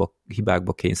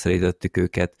 hibákba kényszerítettük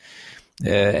őket,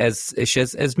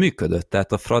 ez működött,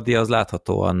 tehát a Fradi az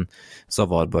láthatóan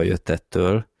zavarba jött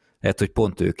ettől, lehet, hogy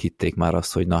pont ők hitték már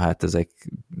azt, hogy na hát ezek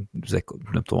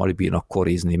nem tudom, alig bírnak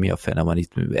korizni, mi a fene van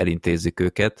itt, elintézzük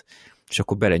őket, és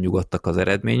akkor belenyugodtak az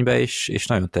eredménybe, és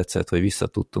nagyon tetszett, hogy vissza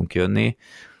tudtunk jönni.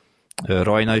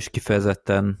 Rajna is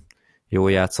kifejezetten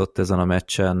jól játszott ezen a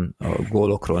meccsen, a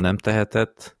gólokról nem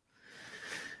tehetett.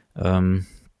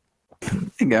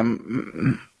 Igen,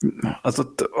 az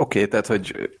ott oké, tehát,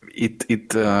 hogy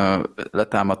itt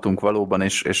letámadtunk valóban,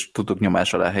 és tudtuk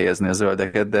nyomás alá helyezni a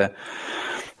zöldeket, de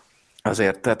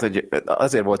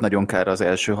azért volt nagyon kár az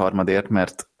első harmadért,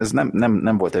 mert ez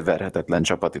nem volt egy verhetetlen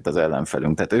csapat itt az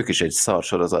ellenfelünk, tehát ők is egy szar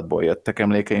sorozatból jöttek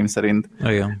emlékeim szerint,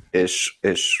 igen.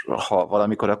 És ha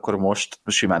valamikor, akkor most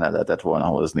simán el lehetett volna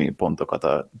hozni pontokat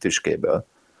a tüskéből.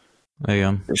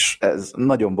 Igen. És ez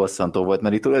nagyon bosszantó volt,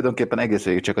 mert itt tulajdonképpen egész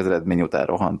végig csak az eredmény után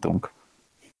rohantunk.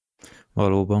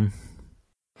 Valóban.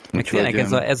 Meg tényleg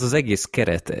ez az egész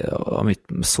keret, amit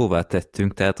szóvá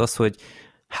tettünk, tehát az, hogy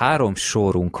 3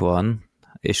 sorunk van,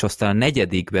 és aztán a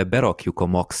negyedikbe berakjuk a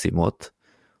Maximot,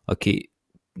 aki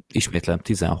ismétlem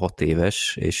 16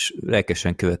 éves, és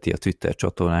lelkesen követi a Twitter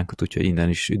csatornánkat, úgyhogy innen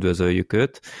is üdvözöljük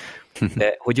őt,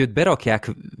 de hogy őt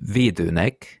berakják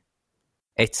védőnek,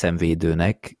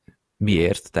 egyszemvédőnek,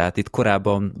 miért? Tehát itt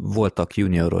korábban voltak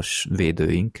junioros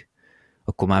védőink,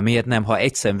 akkor már miért nem? Ha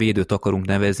egyszemvédőt akarunk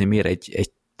nevezni, miért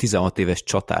egy 16 éves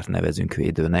csatárt nevezünk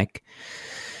védőnek?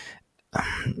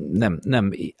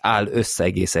 Nem áll össze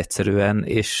egész egyszerűen,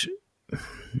 és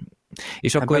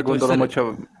akkor... Hát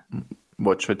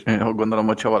gondolom,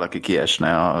 hogyha valaki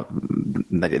kiesne a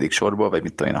negyedik sorból, vagy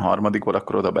mit tudom én, a harmadikból,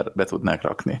 akkor oda be tudnák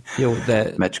rakni. Jó,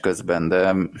 de... meccs közben,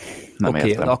 de nem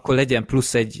értem. Akkor legyen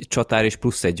plusz egy csatár és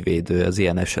plusz egy védő az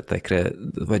ilyen esetekre,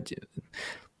 vagy...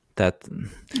 Tehát...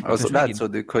 Az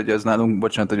látszódik, hogy ez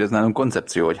nálunk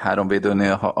koncepció, hogy 3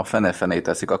 védőnél, ha a fene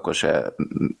teszik, akkor se,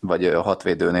 vagy 6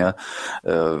 védőnél,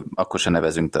 akkor se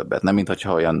nevezünk többet. Nem,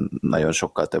 mintha olyan nagyon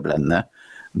sokkal több lenne,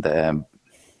 de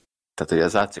tehát, hogy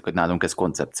ez látszik, hogy nálunk ez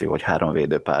koncepció, hogy 3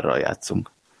 védőpárral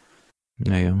játszunk.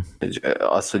 Igen.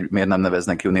 Az, hogy miért nem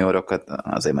neveznek juniorokat,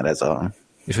 azért, mert ez a...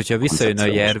 És hogyha visszajön a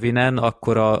Jervinen,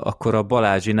 akkor a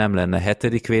Balázsi nem lenne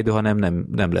 7. védő, hanem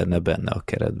nem lenne benne a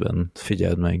keretben.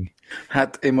 Figyeld meg.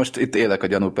 Hát én most itt élek a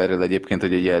gyanúperrel egyébként,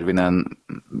 hogy a Jervinen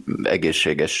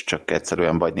egészséges, csak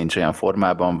egyszerűen vagy nincs olyan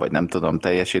formában, vagy nem tudom,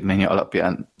 teljesítménye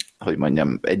alapján, hogy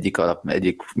mondjam, egyik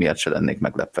miatt se lennék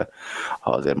meglepve,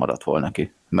 ha azért maradt volna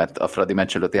ki. Mert a Fradi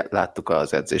meccs előtt láttuk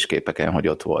az edzésképeken, hogy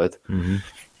ott volt. Uh-huh.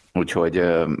 Úgyhogy,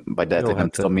 vagy lehet, hogy nem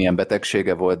tudom, milyen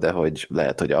betegsége volt, de hogy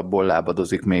lehet, hogy abból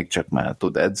lábadozik még, csak már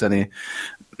tud edzeni.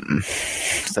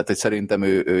 Tehát, hogy szerintem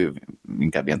ő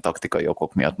inkább ilyen taktikai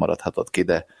okok miatt maradhatott ki,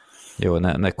 de Jó,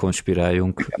 ne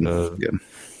konspiráljunk. Igen.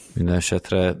 Minden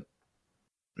esetre.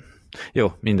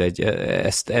 Jó, mindegy,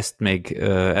 ezt még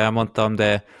elmondtam,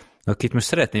 de akit most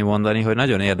szeretném mondani, hogy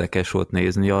nagyon érdekes volt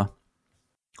nézni a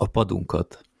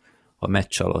padunkat a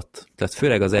meccs alatt. Tehát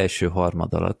főleg az első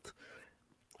harmad alatt,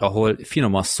 ahol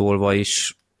finoman szólva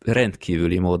is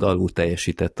rendkívüli mód alul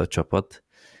teljesített a csapat,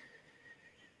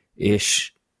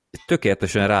 és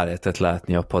tökéletesen rá lehetett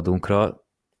látni a padunkra,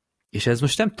 és ez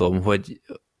most nem tudom,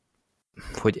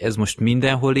 hogy ez most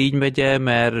mindenhol így megy,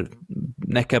 mert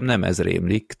nekem nem ez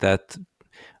rémlik, tehát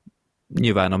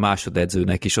nyilván a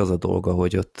másodedzőnek is az a dolga,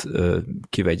 hogy ott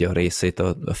kivegye a részét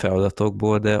a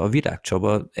feladatokból, de a Virág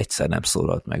Csaba egyszer nem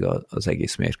szólalt meg az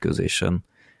egész mérkőzésen.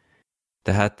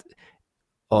 Tehát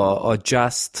a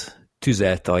Just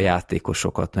tüzelte a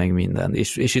játékosokat, meg minden.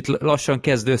 És itt lassan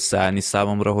kezd összeállni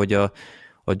számomra, hogy a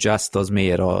Just az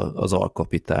miért az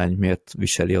alkapitány, miért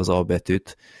viseli az A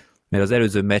betűt. Mert az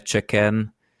előző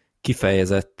meccseken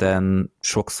kifejezetten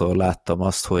sokszor láttam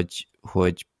azt,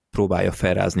 hogy próbálja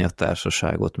felrázni a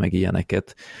társaságot, meg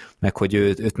ilyeneket, meg hogy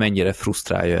őt mennyire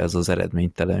frusztrálja ez az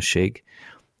eredménytelenség.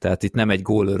 Tehát itt nem egy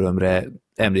gólörömre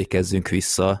emlékezzünk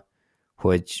vissza,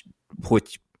 hogy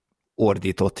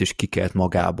ordított és kikelt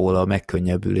magából a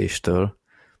megkönnyebbüléstől.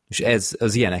 És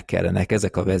az ilyenek kellenek,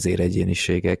 ezek a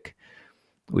vezéregyéniségek.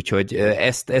 Úgyhogy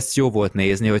ezt jó volt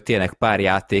nézni, hogy tényleg pár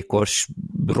játékos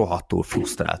rohadtul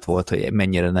frusztrált volt, hogy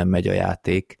mennyire nem megy a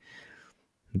játék.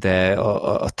 De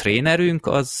a trénerünk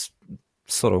az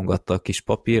szorongatta a kis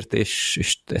papírt, és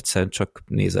egyszerűen csak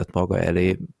nézett maga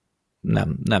elé.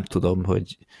 Nem tudom,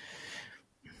 hogy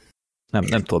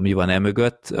nem tudom, mi van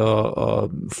emögött. A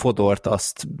Fodort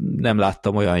azt nem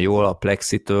láttam olyan jól a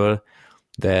Plexitől,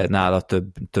 de nála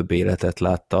több életet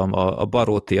láttam. A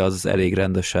Baróti az elég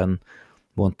rendesen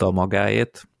mondta a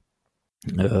magáét.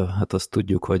 Hát azt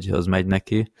tudjuk, hogy az megy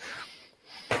neki.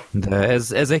 De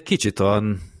ez egy kicsit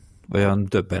olyan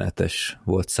döbbenetes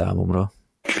volt számomra.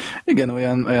 Igen,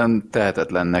 olyan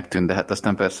tehetetlennek tűnt, de hát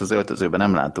aztán persze az öltözőben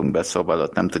nem látunk be, szóval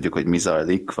ott nem tudjuk, hogy mi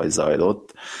zajlik, vagy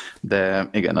zajlott, de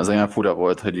igen, az olyan fura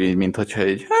volt, hogy így, minthogyha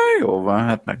így, jó van,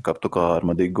 hát megkaptuk a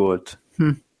harmadik gólt.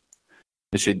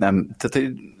 És így nem, tehát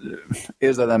így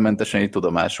érzelemmentesen így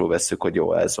tudomásul vesszük, hogy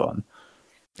jó, ez van.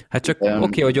 Hát csak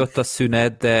oké, hogy ott a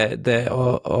szünet, de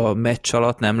a meccs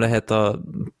alatt nem lehet a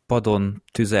padon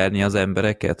tüzelni az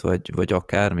embereket, vagy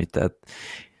akármit, tehát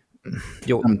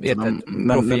jó, érted,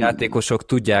 profi játékosok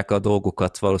tudják a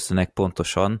dolgokat valószínűleg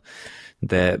pontosan,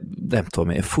 de nem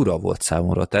tudom, fura volt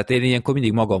számomra. Tehát én ilyenkor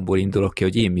mindig magamból indulok ki,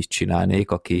 hogy én mit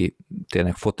csinálnék, aki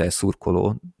tényleg fotel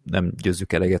szurkoló, nem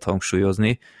győzzük eleget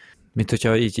hangsúlyozni, mint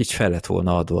hogyha így fel lett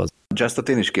volna adva. Justot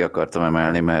én is ki akartam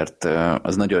emelni, mert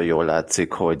az nagyon jól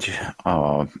látszik, hogy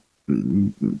a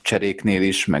cseréknél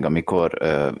is, meg amikor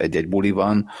egy-egy buli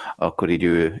van, akkor így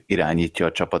ő irányítja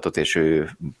a csapatot, és ő,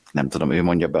 nem tudom, ő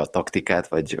mondja be a taktikát,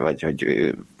 vagy hogy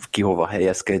ő ki hova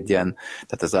helyezkedjen.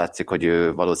 Tehát ez látszik, hogy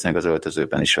ő valószínűleg az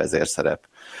öltözőben is vezérszerep.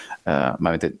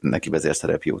 Mármint neki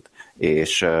vezérszerep jut.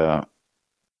 És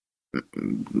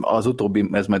az utóbbi,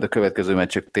 ez majd a következő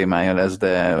meccsek témája lesz,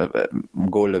 de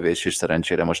góllövés is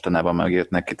szerencsére mostanában megjött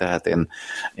neki, tehát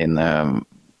én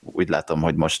úgy látom,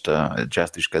 hogy most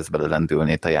Just is kezd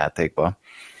belelendülni itt a játékba.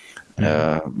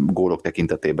 Gólok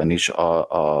tekintetében is.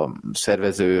 A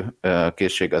szervező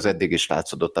készség az eddig is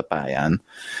látszódott a pályán,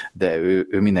 de ő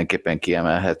mindenképpen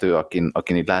kiemelhető,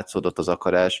 akin így látszódott az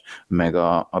akarás, meg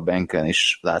a benken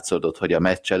is látszódott, hogy a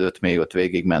meccs előtt még ott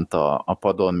végigment a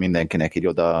padon, mindenkinek így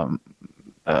oda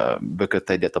bökött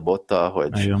egyet a bottal,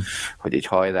 hogy így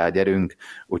hajrá, gyerünk,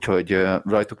 úgyhogy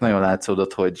rajtuk nagyon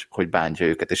látszódott, hogy bántja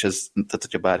őket, és ez, tehát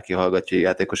hogyha bárki hallgatja a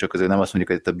játékosok közül, nem azt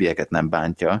mondjuk, hogy a többieket nem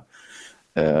bántja,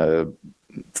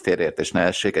 félreértés ne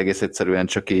essék, egész egyszerűen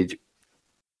csak így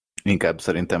inkább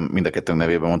szerintem mind a kettőnk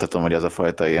nevében mondhatom, hogy az a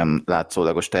fajta ilyen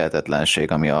látszólagos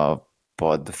tehetetlenség, ami a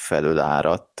pad felől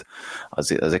áradt,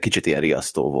 az egy kicsit ilyen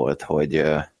riasztó volt, hogy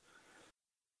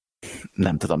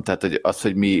nem tudom, tehát hogy az,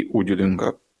 hogy mi úgy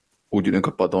ülünk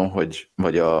a padon,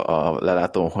 vagy a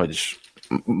lelátón, hogy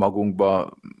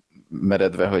magunkba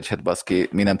meredve, hogy hát baszki,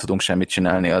 mi nem tudunk semmit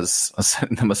csinálni, az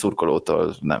szerintem a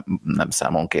szurkolótól nem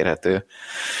számon kérhető.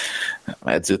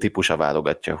 Edző típusa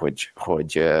válogatja,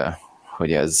 hogy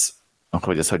ez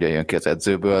hogyan jön ki az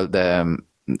edzőből, de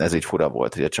ez így fura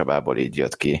volt, hogy a Csabából így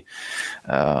jött ki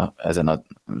ezen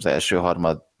az első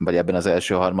harmad, vagy ebben az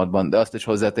első harmadban, de azt is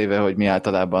hozzátéve, hogy mi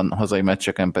általában hazai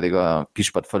meccseken pedig a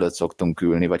kispad fölött szoktunk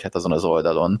ülni, vagy hát azon az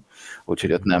oldalon,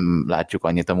 úgyhogy ott nem látjuk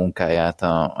annyit a munkáját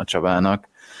a Csabának.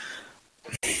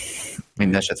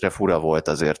 Mindenesetre fura volt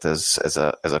azért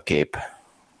ez a kép.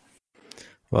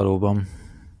 Valóban.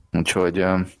 Úgyhogy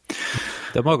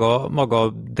De maga a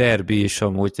derbi is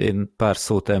amúgy én pár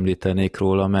szót említenék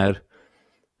róla, mert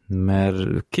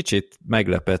kicsit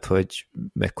meglepett, hogy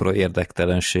mekkora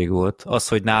érdektelenség volt. Az,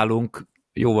 hogy nálunk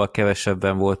jóval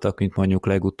kevesebben voltak, mint mondjuk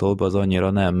legutóbb, az annyira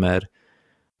nem, mert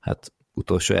hát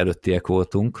utolsó előttiek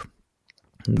voltunk,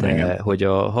 de igen, hogy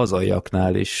a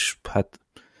hazaiaknál is, hát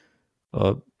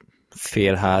a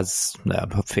félház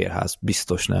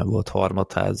biztos nem volt,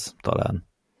 harmadház talán.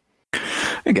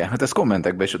 Igen, hát ez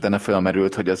kommentekben is utána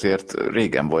felmerült, hogy azért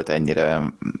régen volt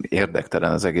ennyire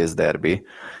érdektelen az egész derbi,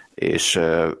 és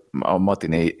a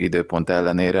matiné időpont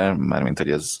ellenére, mármint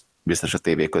hogy ez biztos a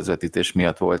tévé közvetítés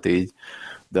miatt volt így,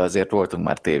 de azért voltunk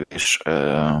már tévés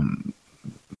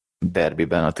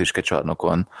derbiben a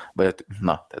Tüskecsarnokon, vagy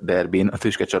derbin a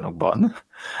Tüskecsarnokban,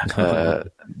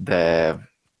 de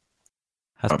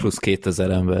hát plusz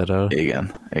 2000 emberrel.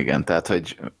 Igen, tehát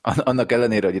hogy annak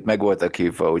ellenére, hogy itt meg voltak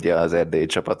hívva ugye az erdélyi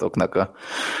csapatoknak a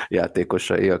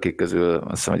játékosai, akik közül, azt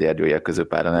hiszem, hogy Gyergyóiak közül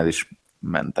páran el is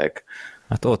mentek.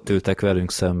 Hát ott ültek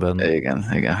velünk szemben.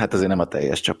 Igen, hát azért nem a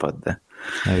teljes csapat, de...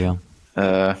 Igen.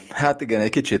 Hát igen, egy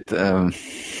kicsit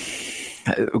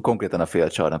konkrétan a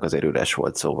félcsarnak azért üres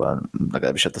volt, szóval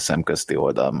legalábbis hát a szemközti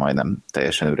oldal majdnem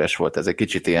teljesen üres volt. Ez egy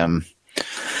kicsit ilyen,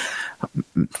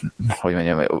 hogy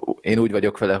mondjam, én úgy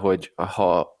vagyok vele, hogy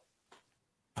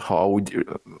ha úgy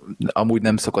amúgy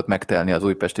nem szokott megtelni az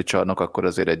újpesti csarnok, akkor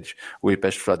azért egy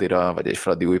Újpest-Fradira, vagy egy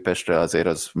Fradi-Újpestre azért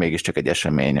az mégiscsak egy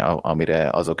esemény, amire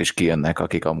azok is kijönnek,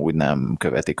 akik amúgy nem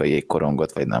követik a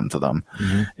jégkorongot, vagy nem tudom.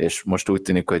 Uh-huh. És most úgy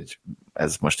tűnik, hogy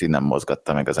ez most így nem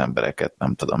mozgatta meg az embereket,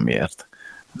 nem tudom miért.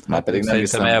 Már pedig nem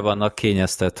hiszem, el vannak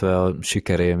kényeztetve a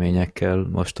sikerélményekkel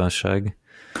mostanság.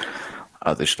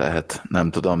 Az is lehet,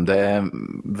 nem tudom, de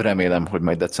remélem, hogy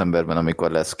majd decemberben,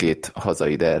 amikor lesz 2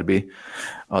 hazai derbi,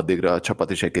 addigra a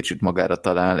csapat is egy kicsit magára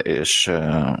talál, és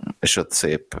ott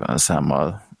szép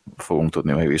számmal fogunk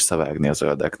tudni majd visszavágni a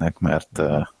zöldeknek, mert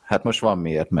hát most van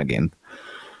miért megint.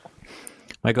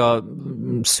 Meg a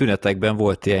szünetekben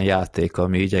volt ilyen játék,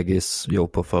 ami így egész jó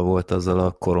pofa volt azzal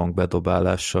a korong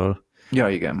bedobálással. Ja,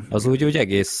 igen. Az úgy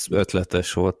egész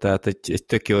ötletes volt, tehát egy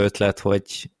tök jó ötlet,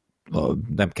 hogy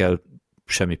nem kell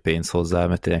semmi pénz hozzá,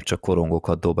 mert tényleg csak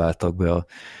korongokat dobáltak be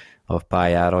a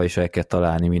pályára, és el kell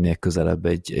találni minél közelebb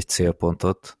egy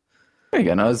célpontot.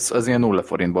 Igen, az ilyen 0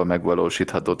 forintból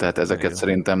megvalósítható, tehát ezeket igen,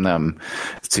 szerintem nem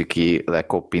ciki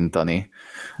lekoppintani,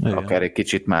 igen, akár egy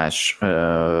kicsit más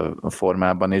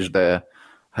formában is, de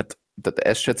hát tehát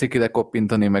ezt se ciki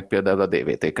lekoppintani, meg például a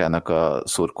DVTK-nak a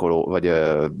szurkoló, vagy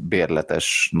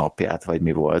bérletes napját, vagy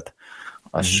mi volt,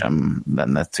 az sem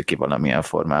lenne ciki valamilyen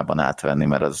formában átvenni,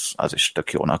 mert az is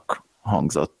tök jónak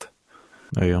hangzott.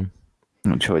 Igen.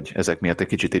 Úgyhogy ezek miatt egy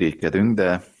kicsit irigykedünk,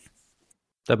 de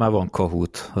már van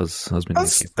Kahoot, az mindenki.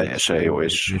 Az teljesen jó,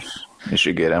 és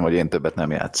ígérem, hogy én többet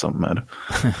nem játszom, mert...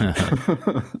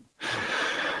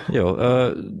 Jó,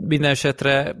 minden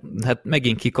esetre hát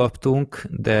megint kikaptunk,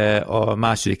 de a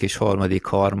második és harmadik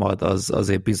harmad az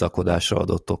azért bizakodásra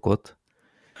adott okot,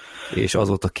 és az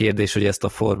volt a kérdés, hogy ezt a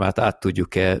formát át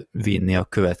tudjuk-e vinni a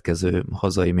következő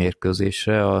hazai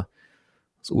mérkőzésre, az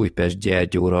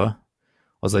Újpest-Gyergyóra.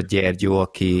 Az a Gyergyó,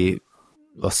 aki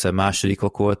azt hiszem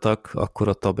másodikok voltak akkor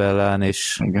a tabellán,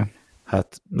 és igen,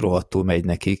 hát rohadtul megy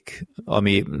nekik,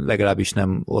 ami legalábbis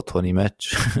nem otthoni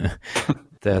meccs.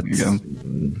 Tehát igen,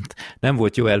 nem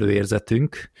volt jó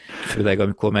előérzetünk, főleg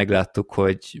amikor megláttuk,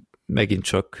 hogy megint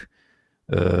csak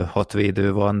 6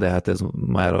 védő van, de hát ez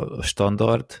már a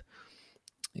standard,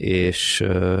 és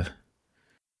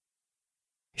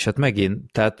hát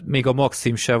megint, tehát még a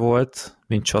Maxim se volt,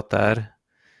 mint csatár,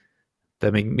 de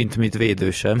még mint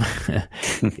védő sem,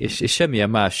 és semmilyen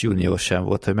más junior sem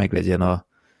volt, hogy meglegyen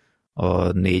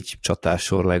a 4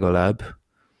 csatársor legalább.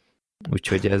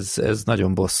 Úgyhogy ez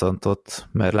nagyon bosszantott,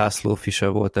 mert László Fise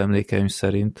volt emlékeim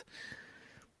szerint,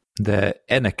 de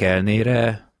ennek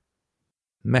ellenére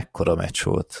mekkora meccs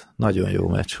volt. Nagyon jó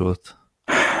meccs volt.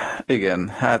 Igen,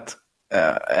 hát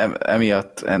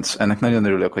emiatt ennek nagyon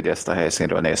örülök, hogy ezt a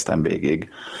helyszínről néztem végig,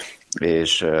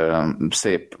 és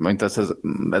szép, mint azt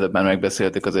előbb már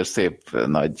megbeszéltük, azért szép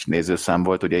nagy nézőszám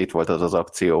volt, ugye itt volt az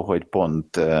akció, hogy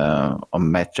pont a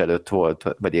meccs előtt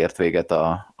volt, vagy ért véget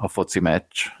a foci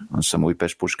meccs, azt hiszem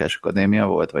Újpest Puskás Akadémia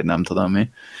volt, vagy nem tudom mi,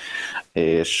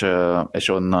 és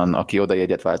onnan, aki oda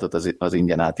jegyet váltott, az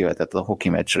ingyen átjöhetett a hoki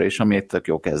meccsre is, ami egy tök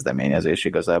jó kezdeményezés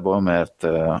igazából, mert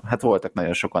hát voltak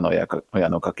nagyon sokan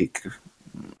olyanok, akik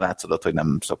látszódott, hogy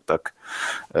nem szoktak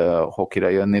hokira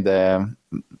jönni, de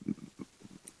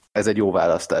ez egy jó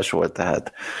választás volt,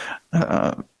 tehát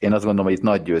én azt gondolom, hogy itt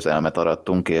nagy győzelmet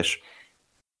arattunk, és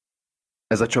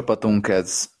ez a csapatunk,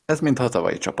 ez mintha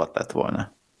tavalyi csapat lett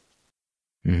volna.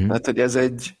 Tehát, hogy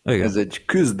ez egy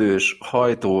küzdős,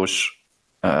 hajtós,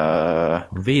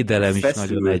 védelem is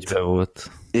nagyon egybe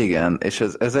volt. Igen, és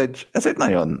ez egy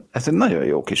nagyon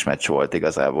jó kis meccs volt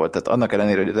igazából. Tehát annak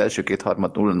ellenére, hogy az első két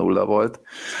harmad 0-0 volt,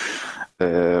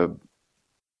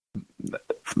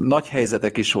 nagy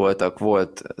helyzetek is voltak,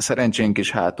 volt szerencsénk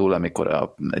is hátul,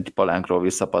 amikor egy palánkról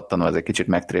visszapattanó, ez egy kicsit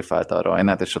megtréfálta a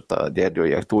Rajnát, és ott a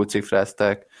gyergyóiak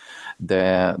túlcifrázták,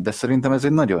 de szerintem ez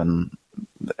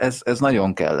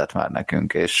nagyon kellett már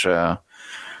nekünk, és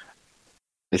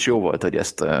jó volt, hogy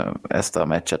ezt a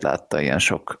meccset látta ilyen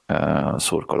sok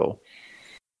szurkoló.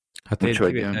 Hát én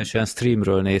kivételesen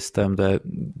streamről néztem, de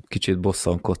kicsit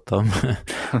bosszankodtam,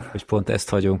 hogy pont ezt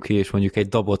hagyom ki, és mondjuk egy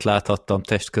dabot láthattam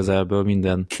testközelből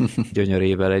minden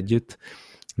gyönyörével együtt,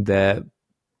 de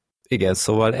igen,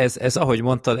 szóval ez ahogy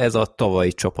mondtad, ez a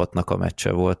tavalyi csapatnak a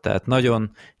meccse volt, tehát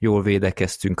nagyon jól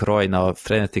védekeztünk, Rajna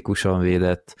frenetikusan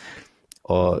védett,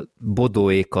 a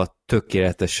Bodóékat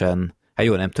tökéletesen, hát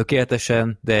jó, nem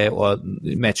tökéletesen, de a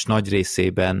meccs nagy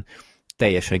részében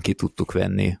teljesen ki tudtuk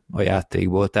venni a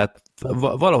játékból, tehát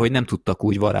valahogy nem tudtak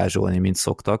úgy varázsolni, mint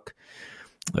szoktak.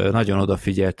 Nagyon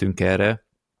odafigyeltünk erre,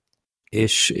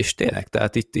 és tényleg,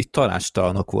 tehát itt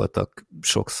tanácstalanok voltak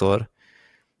sokszor,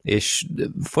 és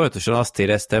folyamatosan azt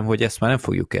éreztem, hogy ezt már nem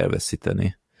fogjuk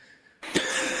elveszíteni.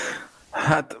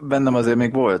 Hát bennem azért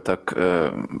még voltak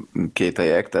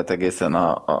kételyek, tehát egészen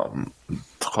a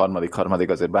harmadik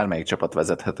azért bármelyik csapat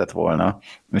vezethetett volna,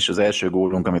 és az első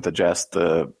gólunk, amit a Jazz-t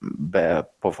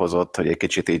bepofozott, hogy egy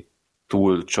kicsit így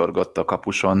túl csorgott a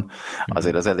kapuson,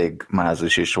 azért az elég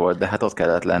mázlis is volt, de hát ott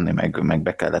kellett lenni, meg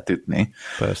be kellett ütni.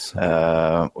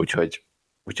 Persze.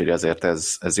 Úgyhogy azért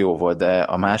ez jó volt, de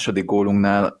a második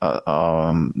gólunknál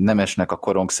a Nemesnek a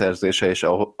korongszerzése, és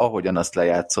ahogyan azt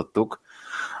lejátszottuk,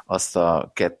 azt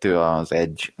a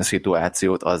 2-1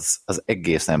 szituációt, az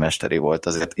egészen mesteri volt.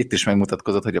 Azért itt is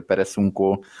megmutatkozott, hogy a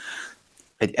Peresunkó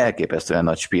egy elképesztően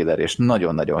nagy spieler, és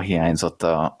nagyon-nagyon hiányzott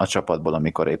a csapatból,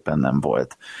 amikor éppen nem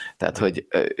volt. Tehát, hogy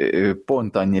ő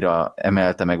pont annyira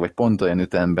emelte meg, vagy pont olyan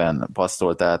ütemben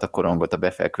passzolta át a korongot a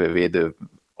befekvő védő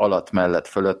alatt, mellett,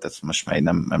 fölött, ezt most már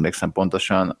nem emlékszem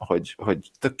pontosan,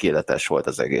 hogy tökéletes volt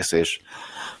az egész, és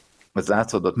ez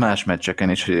látszódott más meccseken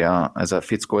is, hogy ez a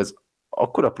fickó, ez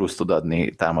akkora plusz tud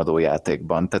adni támadó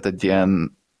játékban, tehát egy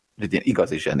ilyen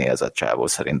igazi zseni ez a csávó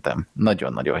szerintem.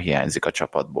 Nagyon-nagyon hiányzik a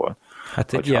csapatból.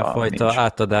 Hát egy ilyenfajta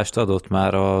átadást adott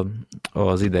már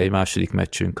az idei második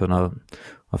meccsünkön,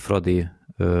 a Fradi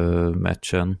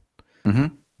meccsen.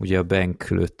 Ugye a Bank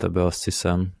lőtte be, azt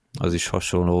hiszem, az is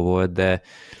hasonló volt, de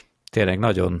tényleg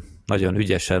nagyon, nagyon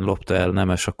ügyesen lopta el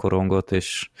Nemes a korongot,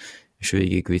 és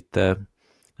végigvitte.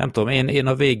 Nem tudom, én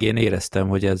a végén éreztem,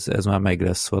 hogy ez már meg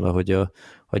lesz valahogy.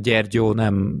 A Gyergyó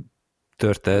nem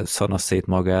törte szanaszét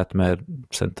magát, mert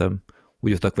szerintem úgy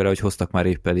voltak vele, hogy hoztak már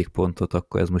épp elég pontot,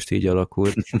 akkor ez most így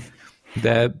alakult.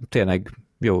 De tényleg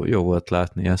jó volt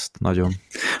látni ezt, nagyon.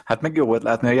 Hát meg jó volt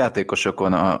látni a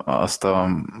játékosokon azt a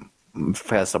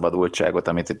felszabadultságot,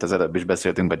 amit itt az előbb is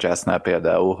beszéltünk a Jazznál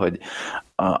például, hogy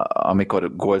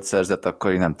amikor gólt szerzett,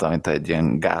 akkor nem tudom, mint egy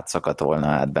ilyen gát szakadt volna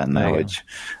át benne,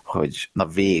 hogy na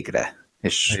végre.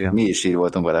 És igen, mi is így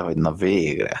voltunk vele, hogy na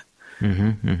végre.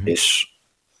 És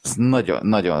nagyon,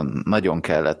 nagyon, nagyon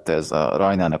kellett ez a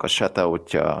Rajnának a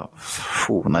shutoutja,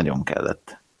 nagyon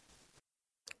kellett.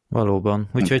 Valóban.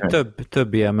 Úgyhogy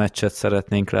több ilyen meccset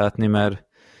szeretnénk látni,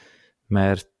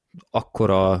 mert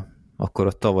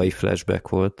akkora tavalyi flashback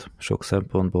volt sok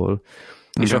szempontból.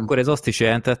 Igen. És akkor ez azt is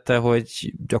jelentette,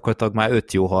 hogy gyakorlatilag már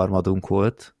 5 jó harmadunk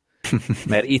volt,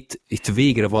 mert itt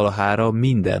végre valahára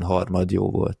minden harmad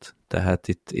jó volt. Tehát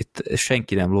itt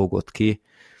senki nem lógott ki,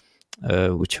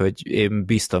 úgyhogy én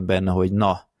bíztam benne, hogy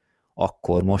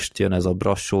akkor most jön ez a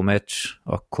Brassó meccs,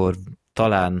 akkor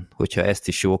talán, hogyha ezt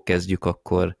is jól kezdjük,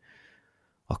 akkor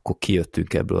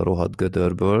kijöttünk ebből a rohadt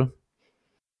gödörből.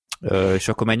 És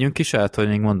akkor menjünk is át, hogy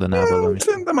még mondanál valamit?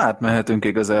 Szerintem átmehetünk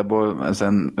igazából,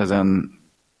 ezen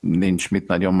nincs mit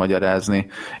nagyon magyarázni.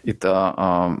 Itt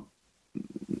a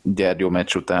Gyergyó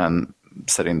meccs után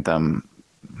szerintem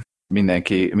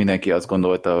mindenki azt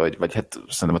gondolta, vagy hát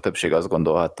szerintem a többség azt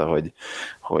gondolhatta,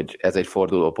 hogy ez egy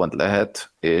fordulópont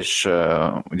lehet, és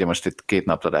ugye most itt 2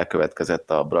 napra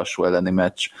rákövetkezett a Brassó elleni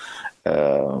meccs,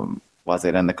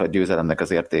 azért ennek a győzelemnek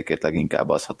az értékét leginkább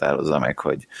az határozza meg,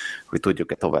 hogy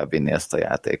tudjuk-e továbbvinni ezt a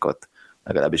játékot.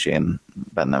 Legalábbis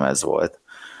bennem ez volt.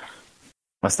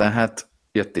 Aztán hát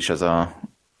jött is ez a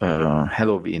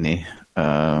Halloween-i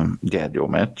Gyergyó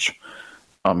meccs,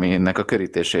 aminek a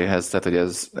körítéséhez, tehát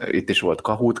hogy itt is volt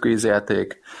Kahoot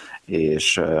kvízjáték,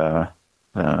 és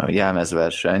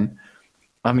jelmezverseny,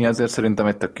 ami azért szerintem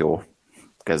egy tök jó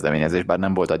kezdeményezés, bár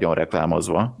nem volt nagyon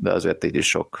reklámozva, de azért így is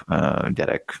sok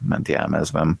gyerek ment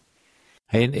jelmezben.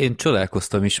 Én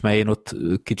csodálkoztam is, mert én ott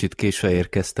kicsit késve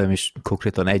érkeztem, és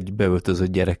konkrétan egy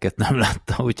beöltözött gyereket nem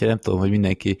láttam, úgyhogy nem tudom, hogy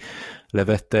mindenki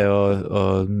levette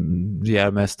a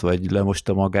jelmezt, vagy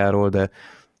lemosta magáról, de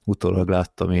utólag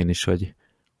láttam én is,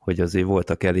 hogy azért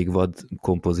voltak elég vad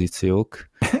kompozíciók.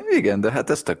 Igen, de hát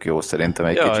ez tök jó szerintem.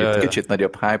 Egy kicsit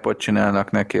nagyobb hype-ot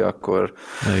csinálnak neki, akkor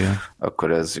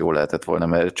ez jó lehetett volna,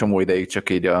 mert csomó ideig csak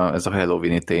így ez a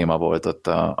Halloween-i téma volt ott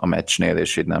a meccsnél,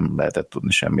 és így nem lehetett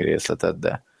tudni semmi részletet,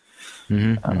 de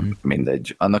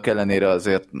mindegy. Annak ellenére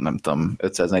azért, nem tudom,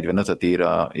 545-öt ír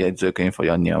a jegyzőkönyv, hogy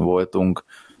annyian voltunk,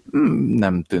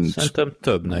 nem tűnt. Szerintem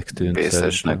többnek tűnt.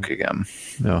 Vészesnek, igen.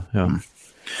 Ja.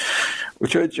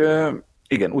 Úgyhogy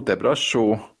igen, UTE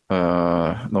Brassó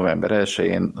november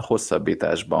 1-én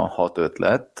hosszabbításban 6-5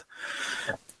 lett.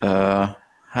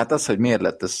 Hát az, hogy miért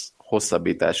lett ez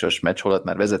hosszabbításos meccs, holott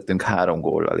már vezettünk 3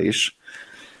 góllal is,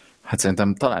 hát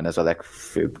szerintem talán ez a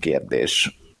legfőbb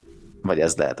kérdés, vagy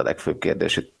ez lehet a legfőbb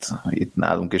kérdés itt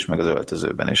nálunk is, meg az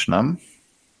öltözőben is, nem?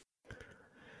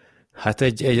 Hát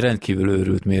egy rendkívül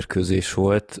őrült mérkőzés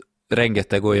volt,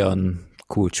 rengeteg olyan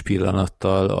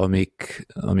kulcspillanattal,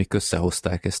 amik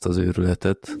összehozták ezt az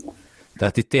őrületet.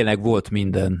 Tehát itt tényleg volt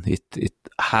minden. Itt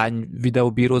hány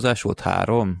videóbírozás volt?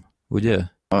 3, ugye?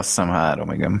 Azt hiszem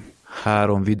 3, igen.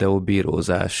 3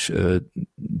 videóbírozás,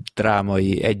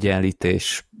 drámai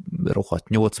egyenlítés, rohadt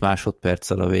 8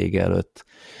 másodperccel a vége előtt.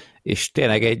 És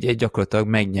tényleg egy gyakorlatilag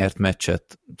megnyert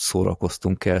meccset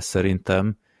szórakoztunk el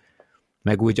szerintem.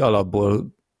 Meg úgy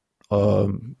alapból a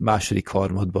második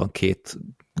harmadban 2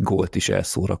 gólt is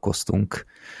elszórakoztunk.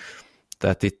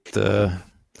 Tehát itt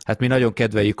hát mi nagyon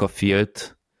kedveljük a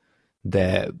Filt,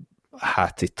 de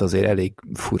hát itt azért elég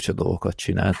furcsa dolgokat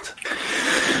csinált.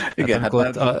 Igen, hát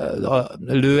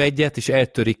lő egyet, és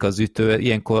eltörik az ütő,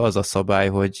 ilyenkor az a szabály,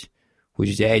 hogy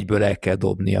ugye egyből el kell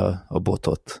dobni a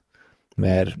botot,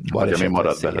 mert vagy ami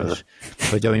marad belőle.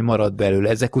 Vagy ami marad belőle.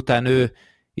 Ezek után ő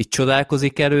így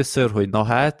csodálkozik először, hogy na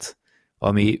hát,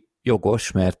 ami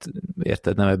jogos, mert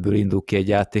érted, nem ebből indul ki egy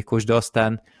játékos, de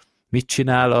aztán mit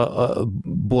csinál? A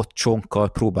bot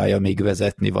csonkkal próbálja még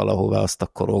vezetni valahová azt a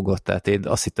korogot, tehát én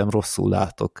azt hittem rosszul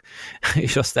látok.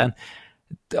 És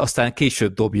aztán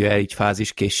később dobja el így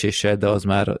fáziskéséssel, de az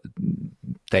már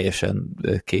teljesen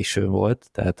későn volt,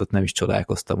 tehát ott nem is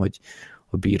csodálkoztam, hogy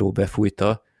a bíró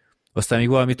befújta. Aztán még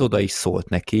valamit oda is szólt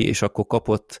neki, és akkor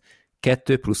kapott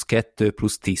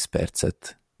 2+2+10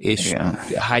 percet. És igen.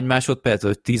 Hány másodperc,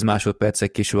 vagy 10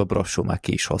 másodpercek később a Brassó már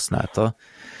ki is használta.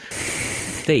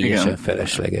 Teljesen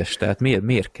felesleges, tehát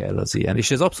miért kell az ilyen?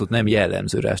 És ez abszolút nem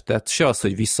jellemző rá, tehát se az,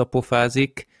 hogy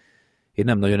visszapofázik, én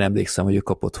nem nagyon emlékszem, hogy ő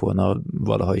kapott volna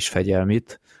valaha is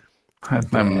fegyelmit. Hát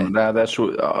nem,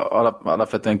 ráadásul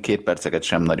alapvetően 2 perceket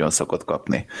sem nagyon szokott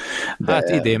kapni. Hát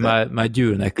idén már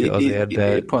gyűlnek azért,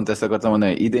 de... Pont ezt akartam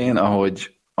mondani, hogy idén,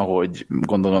 ahogy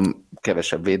gondolom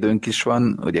kevesebb védőnk is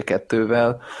van, ugye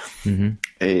 2-vel,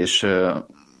 és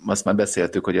azt már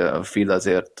beszéltük, hogy a Phil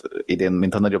azért idén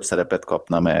mintha nagyobb szerepet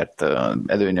kapna, mert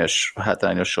előnyös,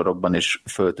 hátrányos sorokban is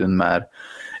föltűnt már,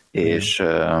 és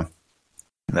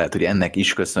lehet, hogy ennek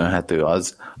is köszönhető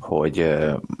az, hogy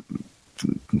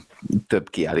több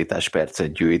kiállítás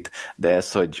percet gyűjt, de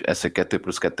ez, hogy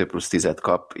 2+2+10-et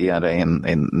kap, ilyenre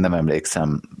én nem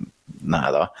emlékszem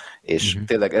nála. És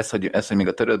tényleg ez, hogy még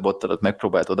a törött bottalot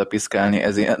megpróbált odapiszkálni,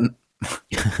 ez ilyen...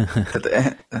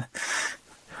 Tehát,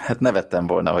 hát nevettem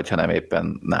volna, hogyha nem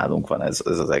éppen nálunk van ez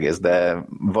az egész, de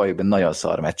valójában nagyon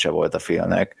szar meccse volt a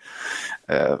Philnek.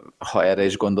 Ha erre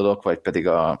is gondolok, vagy pedig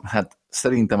hát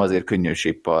szerintem azért könnyű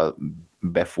sippal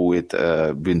befújt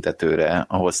büntetőre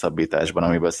a hosszabbításban,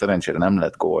 amiből szerencsére nem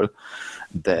lett gól.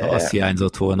 De... Azt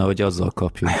hiányzott volna, hogy azzal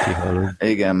kapjunk ki.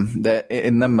 Igen, de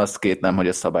én nem azt kétlem, hogy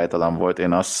ez szabálytalan volt,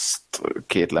 én azt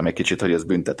kétlem egy kicsit, hogy ez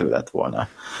büntető lett volna.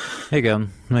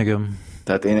 Igen.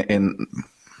 Tehát én...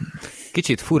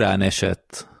 Kicsit furán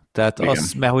esett. Tehát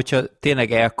az, mert hogyha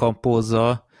tényleg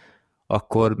elkampózza,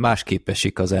 akkor másképp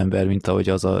esik az ember, mint ahogy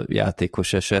az a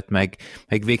játékos esett, meg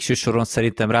végső soron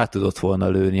szerintem rá tudott volna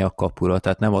lőni a kapura,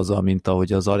 tehát nem azzal, mint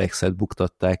ahogy az Alexet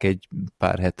buktatták egy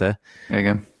pár hete.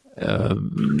 Igen.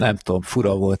 Nem tudom,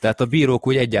 fura volt. Tehát a bírók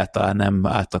úgy egyáltalán nem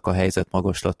álltak a helyzet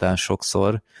magaslatán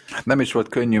sokszor. Nem is volt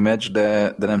könnyű meccs,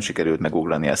 de nem sikerült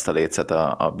megugrani ezt a lécet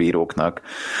a bíróknak.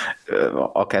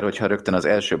 Akár hogyha rögtön az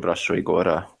első Brassói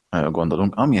gólra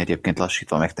gondolunk, ami egyébként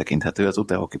lassítva megtekinthető az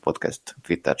UTE Hockey Podcast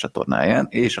Twitter csatornáján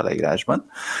és a leírásban.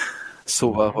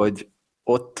 Szóval, hogy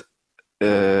ott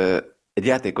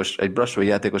egy Brassói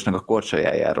játékosnak a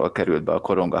korcsolyájáról került be a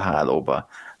korong a hálóba.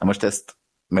 Na most ezt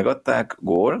megadták,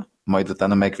 gól, majd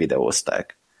utána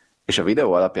megvideózták. és a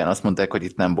videó alapján azt mondták, hogy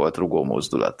itt nem volt rugó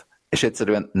mozdulat. És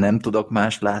egyszerűen nem tudok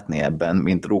más látni ebben,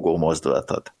 mint rugó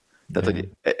mozdulatot. Tehát, hogy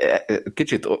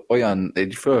kicsit olyan,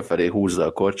 egy fölfelé húzza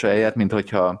a korcsolyáját, mint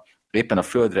hogyha éppen a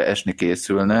földre esni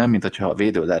készülne, mint hogyha a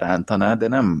védő lerántaná, de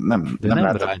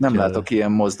nem látok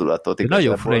ilyen mozdulatot.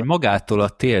 Nagyon fura, hogy magától a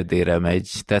térdére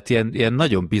megy, tehát ilyen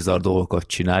nagyon bizarr dolgokat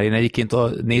csinál. Én egyébként a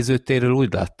nézőtérről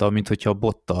úgy láttam, mint hogyha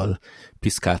bottal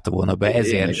piszkálta volna be,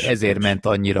 ezért ment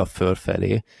annyira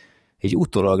fölfelé. Így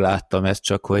utólag láttam ezt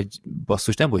csak, hogy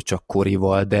basszus, nem hogy csak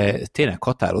korival, de tényleg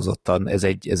határozottan ez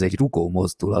egy rugó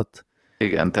mozdulat.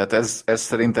 Igen, tehát ez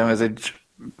szerintem ez egy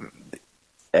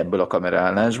ebből a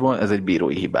kamerálásból, ez egy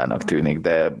bírói hibának tűnik,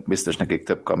 de biztos nekik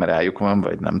több kamerájuk van,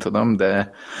 vagy nem tudom,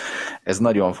 de ez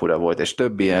nagyon fura volt, és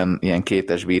több ilyen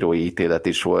kétes bírói ítélet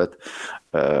is volt,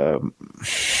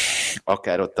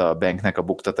 akár ott a Banknek a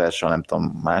buktatása, nem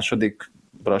tudom, második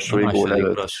Brassói gól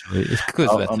előtt.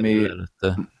 Közvetlenül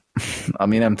előtte.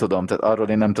 Ami nem tudom, tehát arról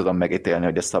én nem tudom megítélni,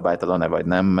 hogy ez szabálytalan-e vagy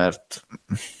nem, mert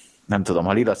nem tudom,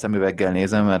 ha lila szemüveggel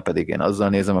nézem, mert pedig én azzal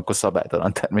nézem, akkor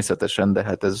szabálytalan természetesen, de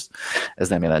hát ez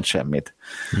nem jelent semmit.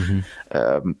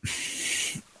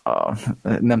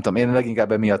 Nem tudom, én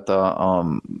leginkább emiatt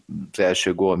az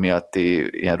első gól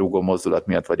miatti ilyen rúgó mozdulat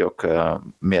miatt vagyok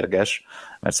mérges,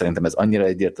 mert szerintem ez annyira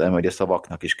egyértelmű, hogy ezt a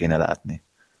vaknak is kéne látni.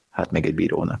 Hát még egy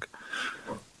bírónak.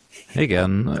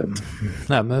 Igen,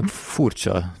 nem,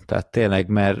 furcsa. Tehát tényleg,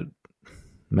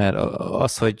 mert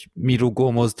az, hogy mi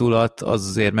rugó mozdulat, az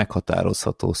azért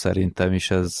meghatározható szerintem,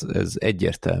 és ez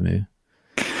egyértelmű.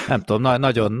 Nem tudom,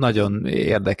 nagyon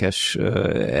érdekes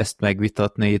ezt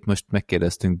megvitatni, itt most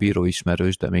megkérdeztünk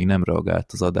bíróismerős, de még nem reagált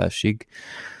az adásig,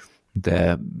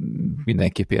 de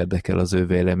mindenképp érdekel az ő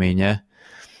véleménye.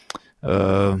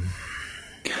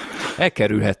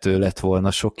 Elkerülhető lett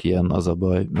volna sok ilyen, az a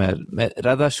baj, mert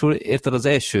ráadásul érted az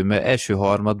első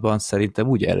harmadban szerintem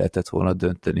úgy el lehetett volna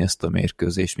dönteni ezt a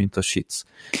mérkőzést, mint a Sic.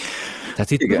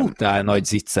 Tehát itt brutál nagy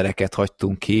zicsereket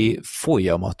hagytunk ki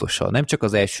folyamatosan, nem csak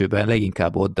az elsőben,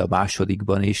 leginkább ott, de a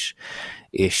másodikban is,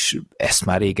 és ezt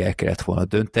már rég el kellett volna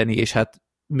dönteni, és hát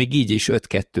még így is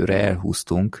 5-2-re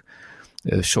elhúztunk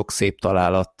sok szép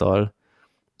találattal,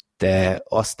 de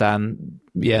aztán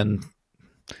ilyen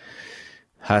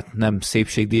hát nem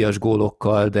szépségdíjas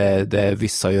gólokkal, de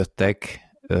visszajöttek.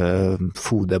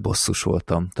 Fú, de bosszus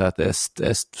voltam. Tehát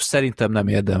ezt szerintem nem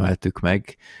érdemeltük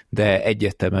meg, de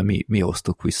egyértelműen mi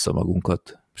hoztuk vissza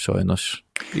magunkat, sajnos,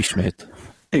 ismét.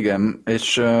 Igen,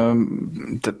 és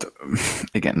tehát,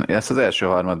 igen, ezt az első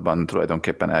harmadban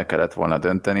tulajdonképpen el kellett volna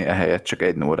dönteni, ehelyett csak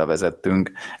 1-0-ra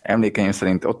vezettünk. Emlékeim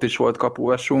szerint ott is volt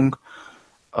kapuasunk,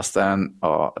 aztán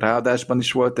a ráadásban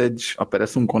is volt a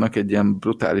Perezunkónak egy ilyen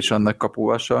brutálisan nagy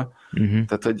kapuvasa,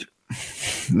 tehát, hogy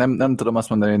nem tudom azt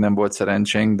mondani, hogy nem volt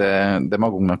szerencsénk, de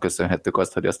magunknak köszönhettük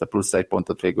azt, hogy azt a plusz 1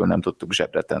 pontot végül nem tudtuk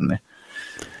zsebre tenni.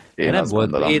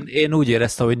 Én úgy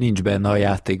éreztem, hogy nincs benne a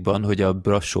játékban, hogy a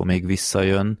Brassó még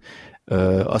visszajön.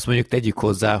 Azt mondjuk tegyük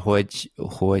hozzá,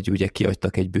 hogy ugye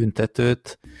kiadtak egy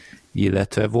büntetőt,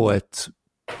 illetve volt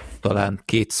talán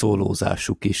 2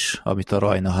 szólózásuk is, amit a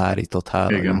Rajna hárított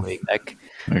Háromvégnek.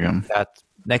 Igen. Tehát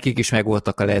nekik is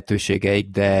megvoltak a lehetőségeik,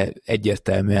 de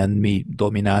egyértelműen mi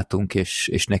domináltunk,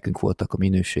 és nekünk voltak a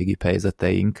minőségi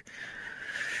helyzeteink.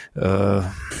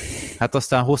 Hát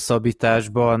aztán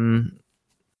hosszabbításban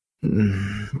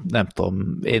nem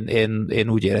tudom, én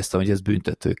úgy éreztem, hogy ez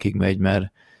büntetőkig megy,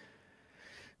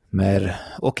 mert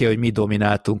oké, hogy mi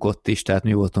domináltunk ott is, tehát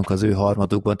mi voltunk az ő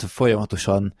harmadukban, tehát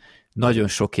folyamatosan nagyon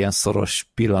sok ilyen szoros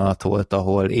pillanat volt,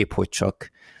 ahol épp hogy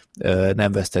csak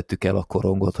nem vesztettük el a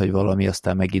korongot, hogy valami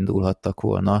aztán megindulhattak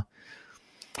volna.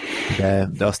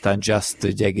 De aztán Just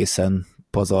egy egészen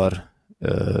pazar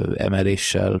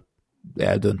emeléssel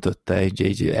eldöntötte,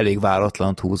 egy elég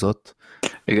váratlant húzott.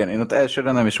 Igen, én ott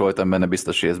elsőre nem is voltam benne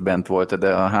biztos, hogy ez bent volt,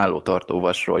 de a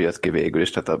hálótartóvasról jött ki végül is,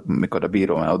 tehát amikor a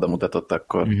bíró már oda mutatott,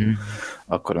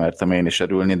 akkor mertem én is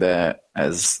örülni, de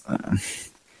ez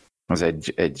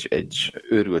egy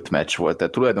őrült meccs volt,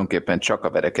 tehát tulajdonképpen csak a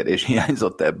verekedés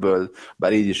hiányzott ebből,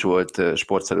 bár így is volt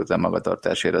sportszerűtlen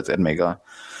magatartásért, azért még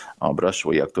a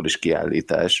brassóiaktól is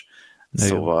kiállítás. De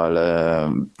szóval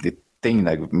itt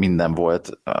tényleg minden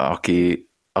volt, aki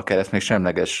akár ezt még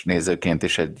semleges nézőként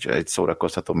is egy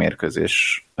szórakoztató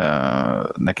mérkőzés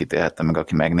neki télhette meg,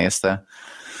 aki megnézte.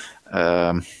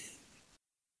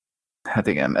 Hát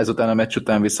igen, ezután a meccs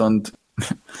után viszont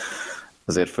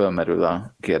azért fölmerül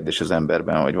a kérdés az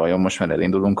emberben, hogy vajon most már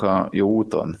elindulunk a jó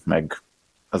úton, meg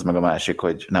a másik,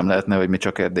 hogy nem lehetne, hogy mi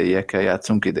csak erdélyiekkel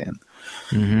játszunk idén.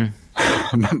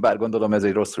 Bár gondolom ez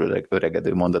egy rosszul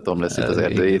öregedő mondatom lesz itt az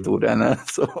erdői túránál,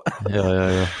 szóval. Ja.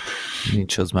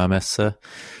 Nincs az már messze.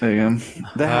 Igen.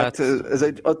 De hát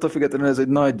attól függetlenül ez egy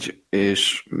nagy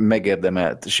és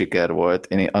megérdemelt siker volt.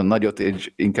 Én a nagyot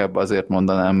inkább azért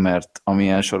mondanám, mert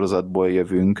amilyen sorozatból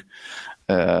jövünk,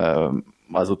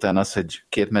 azután az, hogy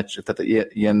 2 meccs, tehát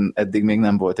ilyen eddig még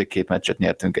nem volt, hogy 2 meccset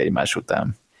nyertünk egymás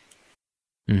után.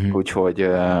 Úgyhogy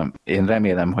én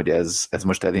remélem, hogy ez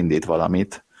most elindít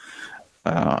valamit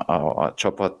a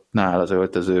csapatnál, az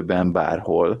öltözőben,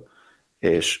 bárhol,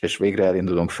 és végre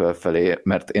elindulunk fölfelé,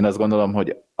 mert én azt gondolom,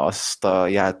 hogy azt a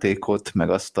játékot, meg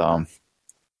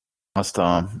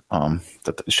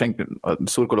tehát a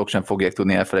szurkolók sem fogják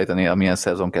tudni elfelejteni, amilyen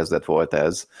szezon kezdet volt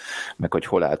ez, meg hogy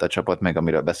hol állt a csapat, meg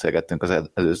amiről beszélgettünk az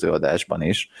előző adásban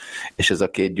is, és ez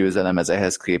a 2 győzelem, ez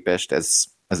ehhez képest,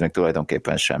 ez még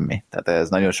tulajdonképpen semmi. Tehát ehhez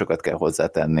nagyon sokat kell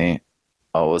hozzátenni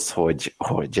ahhoz,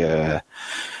 hogy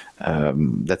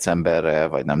decemberre,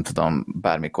 vagy nem tudom,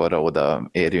 bármikorra oda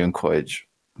érjünk, hogy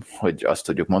azt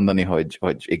tudjuk mondani, hogy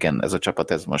igen, ez a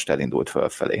csapat ez most elindult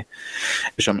fölfelé.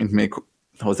 És amint még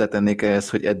hozzátennék ehhez,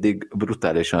 hogy eddig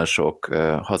brutálisan sok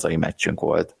hazai meccsünk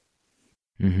volt,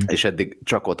 és eddig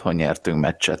csak otthon nyertünk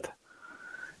meccset.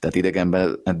 Tehát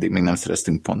idegenben eddig még nem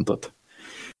szereztünk pontot.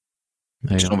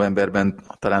 Igen. És novemberben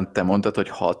talán te mondtad, hogy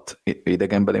 6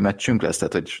 idegenbeli meccsünk lesz,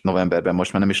 tehát hogy novemberben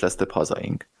most már nem is lesz több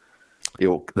hazaink.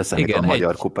 Jó, leszámít a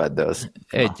magyar kupát, de az...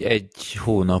 Egy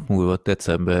hónap múlva,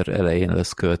 december elején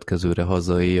lesz következőre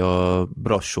hazai a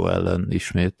Brassó ellen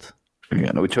ismét.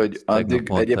 Igen, úgyhogy addig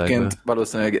egyébként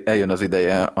valószínűleg eljön az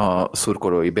ideje a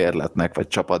szurkolói bérletnek, vagy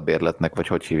csapatbérletnek, vagy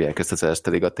hogy hívják ezt az Erste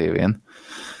Liga tévén.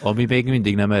 Ami még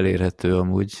mindig nem elérhető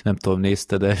amúgy, nem tudom,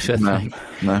 nézted esetleg?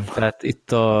 Nem. Tehát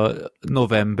itt a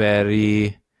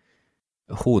novemberi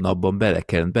hónapban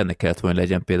benne kellett volna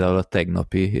legyen például a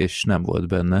tegnapi, és nem volt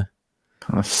benne.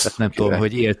 Tehát nem tudom,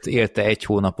 hogy élte 1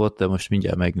 hónapot, de most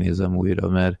mindjárt megnézem újra,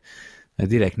 mert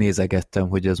direkt nézegettem,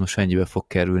 hogy ez most mennyibe fog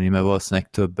kerülni, mert valószínűleg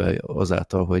több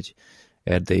azáltal, hogy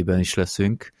Erdélyben is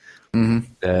leszünk,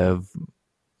 de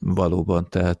valóban,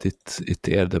 tehát itt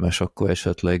érdemes akkor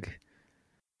esetleg,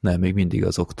 nem, még mindig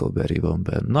az októberi van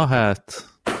benne. Na hát,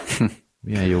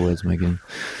 milyen jó ez megint.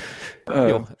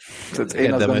 Jó.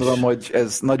 Én azt gondolom, hogy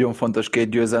ez nagyon fontos 2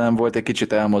 győzelem volt, egy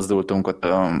kicsit elmozdultunk a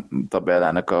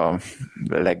tabellának a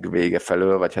legvége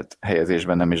felől, vagy hát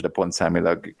helyezésben nem is, de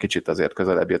pontszámilag kicsit azért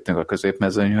közelebb jöttünk a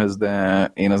középmezőnyhöz, de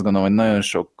én azt gondolom, hogy nagyon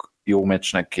sok jó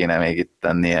meccsnek kéne még itt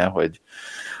tennie,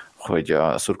 hogy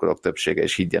a szurkolók többsége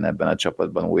is higgyen ebben a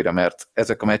csapatban újra, mert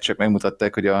ezek a meccsek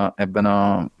megmutatták, hogy ebben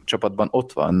a csapatban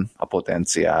ott van a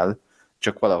potenciál,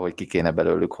 csak valahogy ki kéne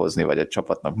belőlük hozni, vagy egy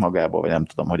csapatnak magából, vagy nem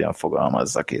tudom, hogyan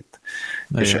fogalmazzak itt.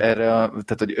 Na, és erre,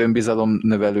 tehát, hogy önbizalom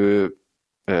növelő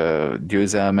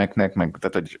győzelmeknek, meg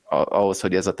tehát, hogy ahhoz,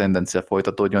 hogy ez a tendencia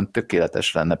folytatódjon,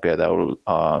 tökéletes lenne például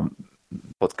a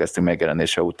podcasting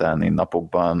megjelenése utáni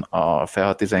napokban a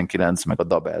FEHA 19, meg a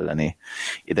DAB elleni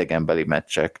idegenbeli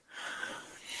meccsek.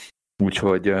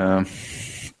 Úgyhogy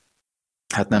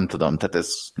hát nem tudom, tehát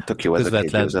ez tök jó ez a 2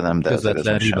 győzelem, de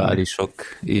közvetlen riválisok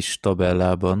is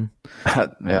tabellában.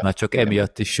 Hát, ja. Már csak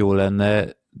emiatt is jó lenne,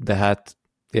 de hát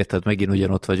érted, megint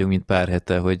ugyanott vagyunk, mint pár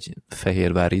hete, hogy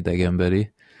Fehérvár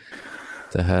idegenbeli.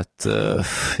 Tehát,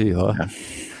 ja.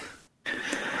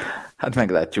 Hát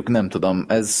meglátjuk, nem tudom,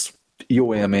 ez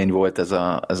jó élmény volt ez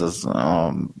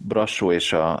a Brassó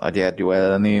és a Gyergyó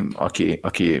elleni,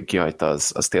 aki kihagyta,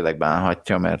 az tényleg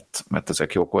bánhatja, mert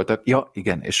ezek jók voltak. Ja,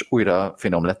 igen, és újra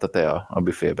finom lett a tea a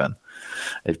büfében.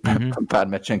 Egy pár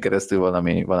meccsen keresztül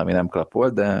valami nem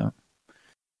klapolt, de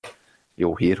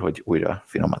jó hír, hogy újra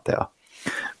finom a tea.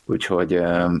 Úgyhogy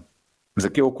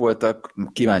ezek jók voltak,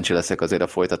 kíváncsi leszek azért a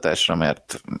folytatásra,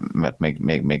 mert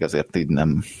még azért így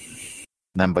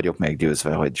nem vagyok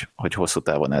meggyőzve, hogy hosszú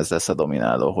távon ez lesz a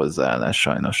domináló hozzáállás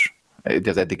sajnos.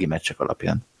 Az eddigi meccsek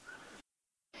alapján.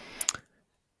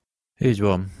 Így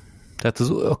van. Tehát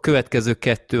a következő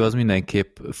 2 az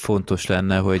mindenképp fontos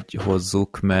lenne, hogy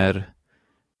hozzuk, mert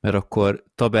akkor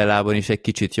tabellában is egy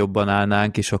kicsit jobban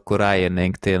állnánk, és akkor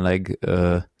ráérnénk tényleg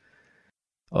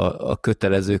a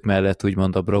kötelezők mellett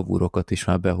úgymond a bravúrokat is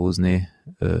már behúzni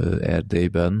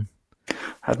Erdélyben.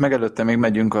 Hát meg előtte még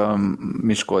megyünk a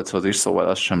Miskolchoz is, szóval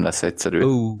az sem lesz egyszerű.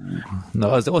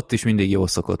 Na, ott is mindig jó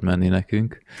szokott menni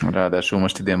nekünk. Ráadásul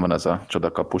most idén van az a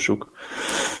csodakapusuk.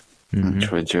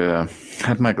 Úgyhogy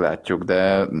hát meglátjuk,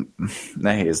 de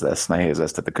nehéz lesz.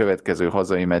 Tehát a következő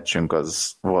hazai meccsünk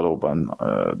az valóban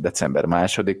december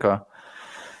 2-a,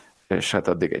 és hát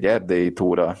addig egy erdélyi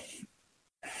túra,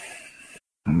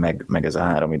 meg ez a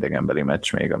 3 idegenbeli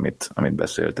meccs még, amit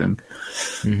beszéltünk.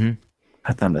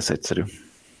 Hát nem lesz egyszerű.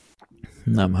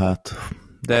 Nem, hát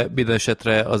de minden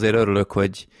esetre azért örülök,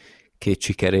 hogy 2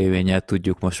 sikerélménnyel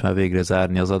tudjuk most már végre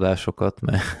zárni az adásokat,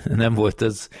 mert nem volt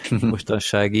ez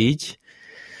mostanság így.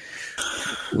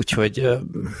 Úgyhogy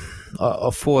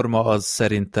a forma az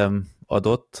szerintem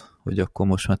adott, hogy akkor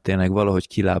most már tényleg valahogy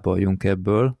kilábaljunk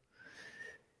ebből,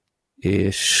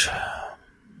 és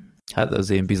hát az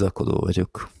én bizakodó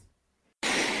vagyok.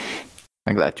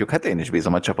 Meglátjuk. Hát én is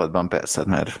bízom a csapatban, persze,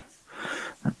 mert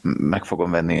meg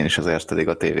fogom venni én is azért eddig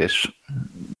a tévés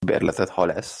bérletet, ha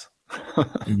lesz.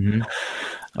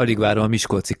 Alig várom a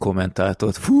miskolci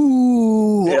kommentátort.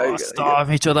 Fú, ja, aztán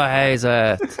micsoda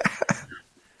helyzet!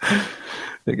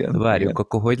 Igen, várjuk, igen.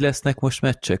 Akkor hogy lesznek most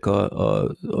meccsek?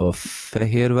 A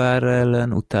Fehérvár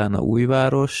ellen, utána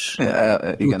Újváros,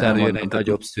 Igen, utána jön egy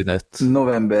nagyobb szünet.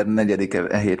 November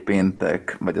 4-e hét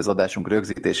péntek, vagy az adásunk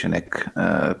rögzítésének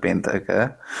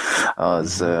pénteke,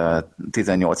 az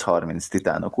 18:30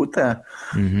 Titánok után,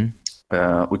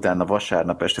 utána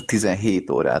vasárnap este 17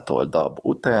 órától DAB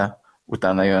után,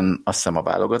 utána jön azt hiszem a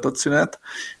válogatott szünet,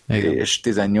 igen. És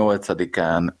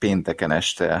 18-án pénteken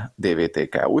este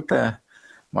DVTK után,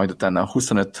 majd utána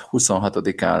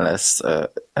 25-26-án lesz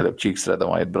előbb Csíkszre,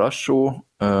 majd Brassó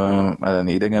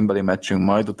elleni idegenbeli meccsünk,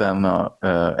 majd utána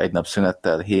egy nap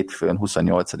szünettel hétfőn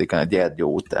 28-án a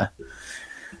Gyergyó után,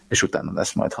 és utána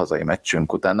lesz majd hazai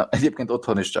meccsünk utána. Egyébként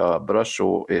otthon is a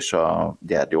Brassó és a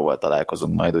Gyergyóval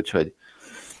találkozunk majd, úgyhogy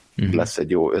lesz egy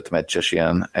jó 5 meccses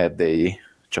ilyen erdélyi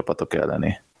csapatok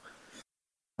elleni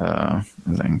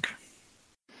ezenk.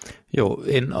 Jó,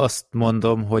 én azt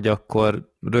mondom, hogy akkor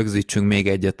rögzítsünk még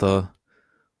egyet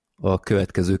a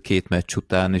következő 2 meccs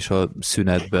után és a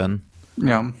szünetben.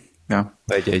 Ja.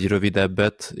 Egy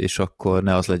rövidebbet, és akkor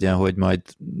ne az legyen, hogy majd,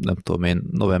 nem tudom én,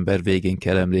 november végén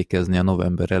kell emlékezni a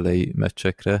november elejé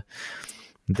meccsekre,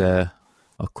 de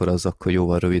akkor az akkor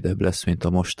jóval rövidebb lesz, mint a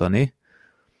mostani.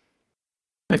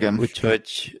 Igen.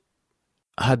 Úgyhogy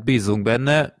hát bízunk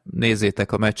benne,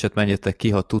 nézzétek a meccset, menjetek ki,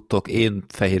 ha tudtok. Én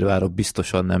Fehérvárra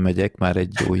biztosan nem megyek már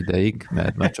egy jó ideig,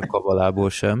 mert már csak kavalából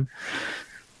sem.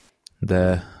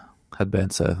 De hát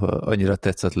Bence, ha annyira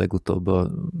tetszett legutóbb a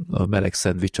meleg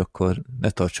szendvics, akkor ne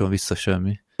tartson vissza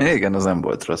semmi. Igen, az nem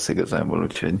volt rossz igazából,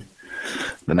 úgyhogy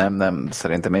de nem,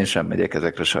 szerintem én sem megyek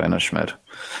ezekre sajnos, mert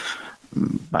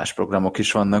más programok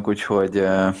is vannak, úgyhogy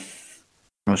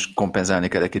most kompenzálni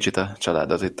kell egy kicsit a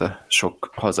család az itt a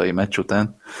sok hazai meccs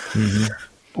után.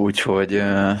 Úgyhogy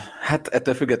hát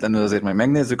ettől függetlenül azért majd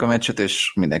megnézzük a meccset,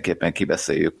 és mindenképpen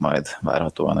kibeszéljük majd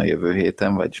várhatóan a jövő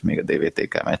héten, vagy még a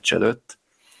DVTK meccs előtt.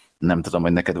 Nem tudom,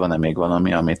 hogy neked van-e még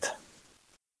valami, amit...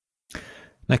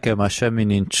 Nekem már semmi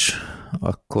nincs,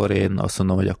 akkor én azt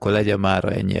mondom, hogy akkor legyen már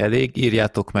ennyi elég.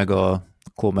 Írjátok meg a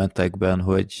kommentekben,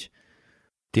 hogy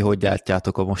ti hogy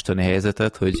látjátok a mostani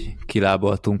helyzetet, hogy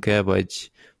kilábaltunk-e,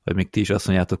 vagy még ti is azt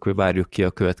mondjátok, hogy várjuk ki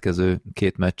a következő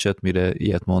 2 meccset, mire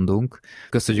ilyet mondunk.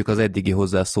 Köszönjük az eddigi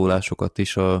hozzászólásokat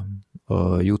is a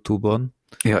YouTube-on.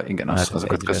 Ja, igen,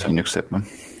 azokat köszönjük szépen.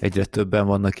 Egyre többen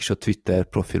vannak is a Twitter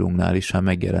profilunknál is, hát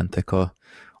megjelentek a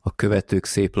követők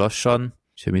szép lassan,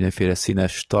 és mindenféle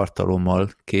színes tartalommal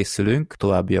készülünk,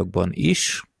 továbbiakban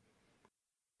is.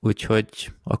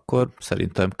 Úgyhogy akkor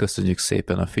szerintem köszönjük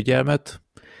szépen a figyelmet.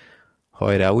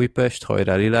 Hajrá Újpest,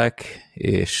 hajrá Lilák,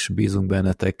 és bízunk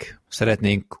bennetek.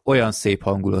 Szeretnénk olyan szép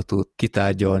hangulatot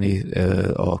kitárgyalni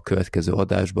a következő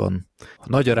adásban.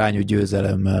 Nagy arányú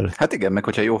győzelemmel. Hát igen, meg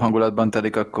hogyha jó hangulatban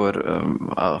telik, akkor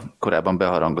a korábban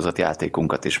beharangozott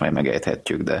játékunkat is majd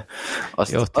megejthetjük, de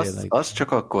azt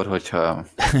csak akkor, hogyha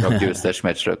a győztes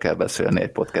meccsről kell beszélni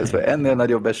egy podcastben. Ennél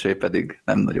nagyobb esély pedig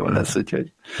nem nagyon lesz,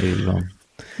 úgyhogy... Így van.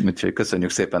 Úgyhogy köszönjük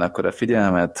szépen akkor a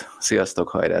figyelmet. Sziasztok,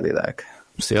 hajrá Lilák!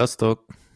 Sziasztok!